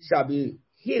shall be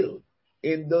healed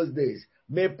in those days.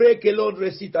 Me preke Lord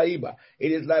recita iba.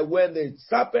 It is like when the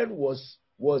serpent was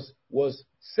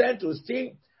sent to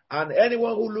sting, and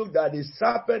anyone who looked at the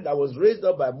serpent that was raised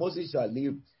up by Moses shall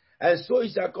live. And so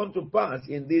it shall come to pass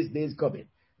in these days coming,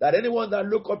 that anyone that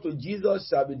look up to Jesus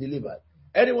shall be delivered.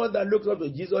 Anyone that looks up to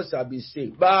Jesus shall be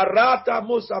saved. Barata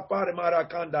Mosapare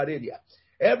Marakanda Redia.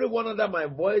 Everyone under my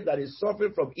voice that is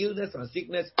suffering from illness and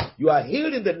sickness, you are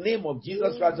healed in the name of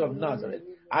Jesus Christ of Nazareth.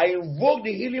 I invoke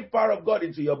the healing power of God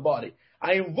into your body.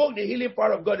 I invoke the healing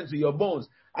power of God into your bones.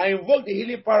 I invoke the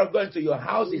healing power of God into your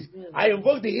houses. I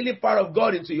invoke the healing power of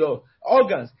God into your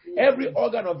organs. Every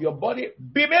organ of your body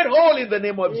be made whole in the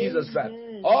name of Jesus Christ.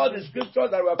 All the scriptures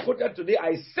that were quoted today,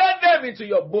 I send them into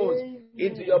your bones,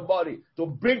 into your body, to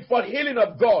bring forth healing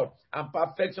of God and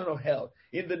perfection of health.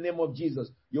 In the name of Jesus,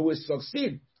 you will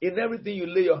succeed in everything you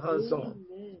lay your hands on.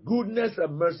 Goodness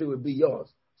and mercy will be yours.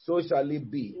 So shall it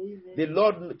be. The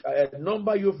Lord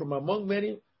number you from among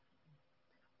many,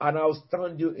 and I'll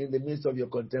stand you in the midst of your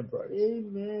contemporaries.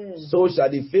 Amen. So shall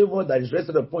the favor that is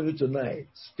rested upon you tonight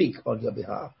speak on your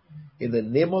behalf. In the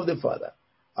name of the Father,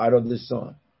 and of the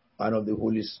Son, and of the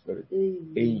Holy Spirit.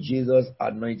 Amen. In Jesus'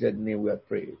 anointed name we are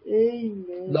praying.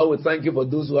 Amen. Lord, we thank you for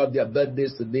those who have their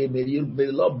birthdays today. May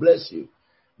the Lord bless you.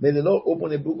 May the Lord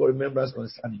open a book of remembrance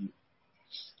concerning you.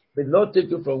 May the Lord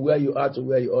take you from where you are to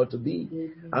where you ought to be.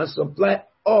 Amen. And supply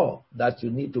all that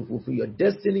you need to fulfill your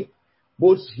destiny,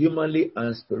 both humanly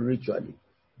and spiritually.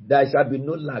 There shall be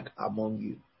no lack among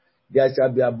you. There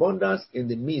shall be abundance in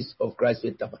the midst of Christ's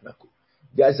tabernacle.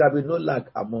 There shall be no lack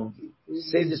among you,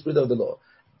 says the Spirit of the Lord.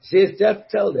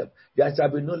 Tell them, there shall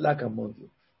be no lack among you.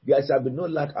 There shall be no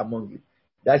lack among you.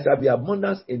 There shall be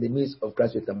abundance in the midst of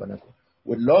Christ's tabernacle.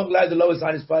 With long life, the Lord will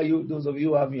satisfy you. Those of you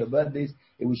who have your birthdays,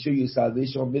 it will show you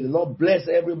salvation. May the Lord bless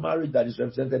every marriage that is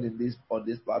represented on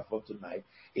this platform tonight.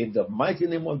 In the mighty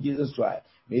name of Jesus Christ.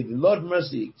 May the Lord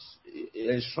mercy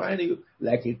enshrine you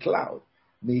like a cloud.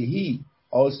 May He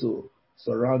also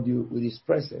surround you with His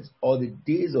presence all the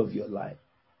days of your life.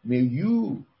 May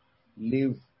you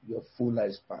live your full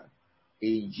lifespan.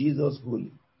 In Jesus'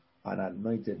 holy and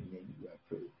anointed name we are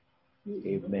praying.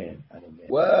 Amen and amen.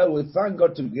 Well, we thank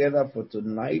God together for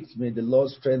tonight. May the Lord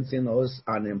strengthen us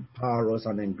and empower us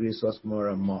and increase us more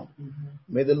and more.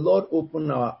 May the Lord open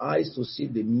our eyes to see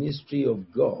the mystery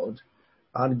of God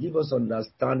and give us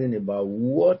understanding about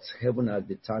what heaven has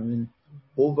determined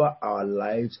over our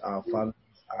lives, our families,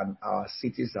 and our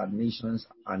cities and nations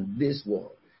and this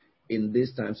world in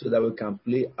this time, so that we can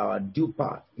play our due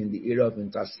part in the area of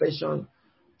intercession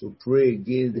to pray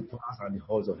against the powers and the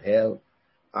hordes of hell,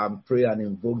 and pray and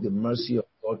invoke the mercy of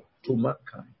God to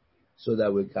mankind, so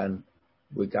that we can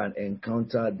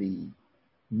encounter the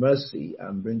mercy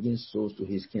and bringing souls to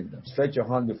His kingdom. Stretch your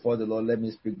hand before the Lord. Let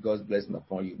me speak God's blessing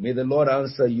upon you. May the Lord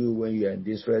answer you when you are in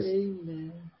distress.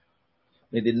 Amen.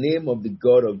 May the name of the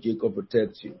God of Jacob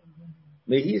protect you.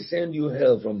 May He send you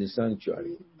help from the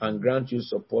sanctuary and grant you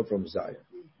support from Zion.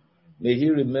 May He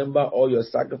remember all your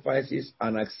sacrifices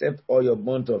and accept all your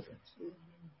burnt offerings.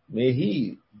 May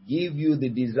He give you the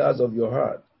desires of your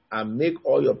heart and make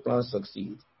all your plans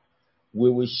succeed.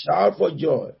 We will shout for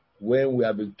joy when we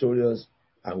are victorious,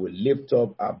 and will lift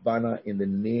up our banner in the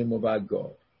name of our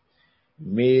God.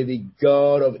 May the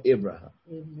God of Abraham,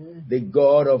 the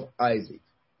God of Isaac,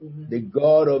 the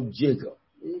God of Jacob,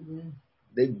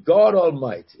 the God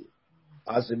Almighty,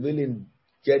 as revealed in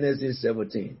Genesis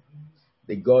 17,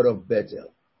 the God of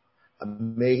Bethel,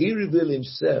 and may He reveal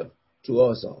Himself to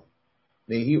us all.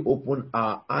 May He open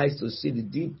our eyes to see the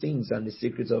deep things and the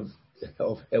secrets of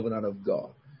heaven and of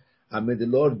God. And may the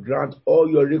Lord grant all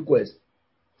your requests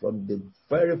from the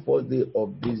very first day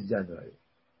of this January.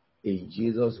 In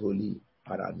Jesus' holy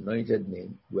and anointed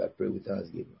name, we are praying with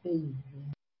thanksgiving. Amen.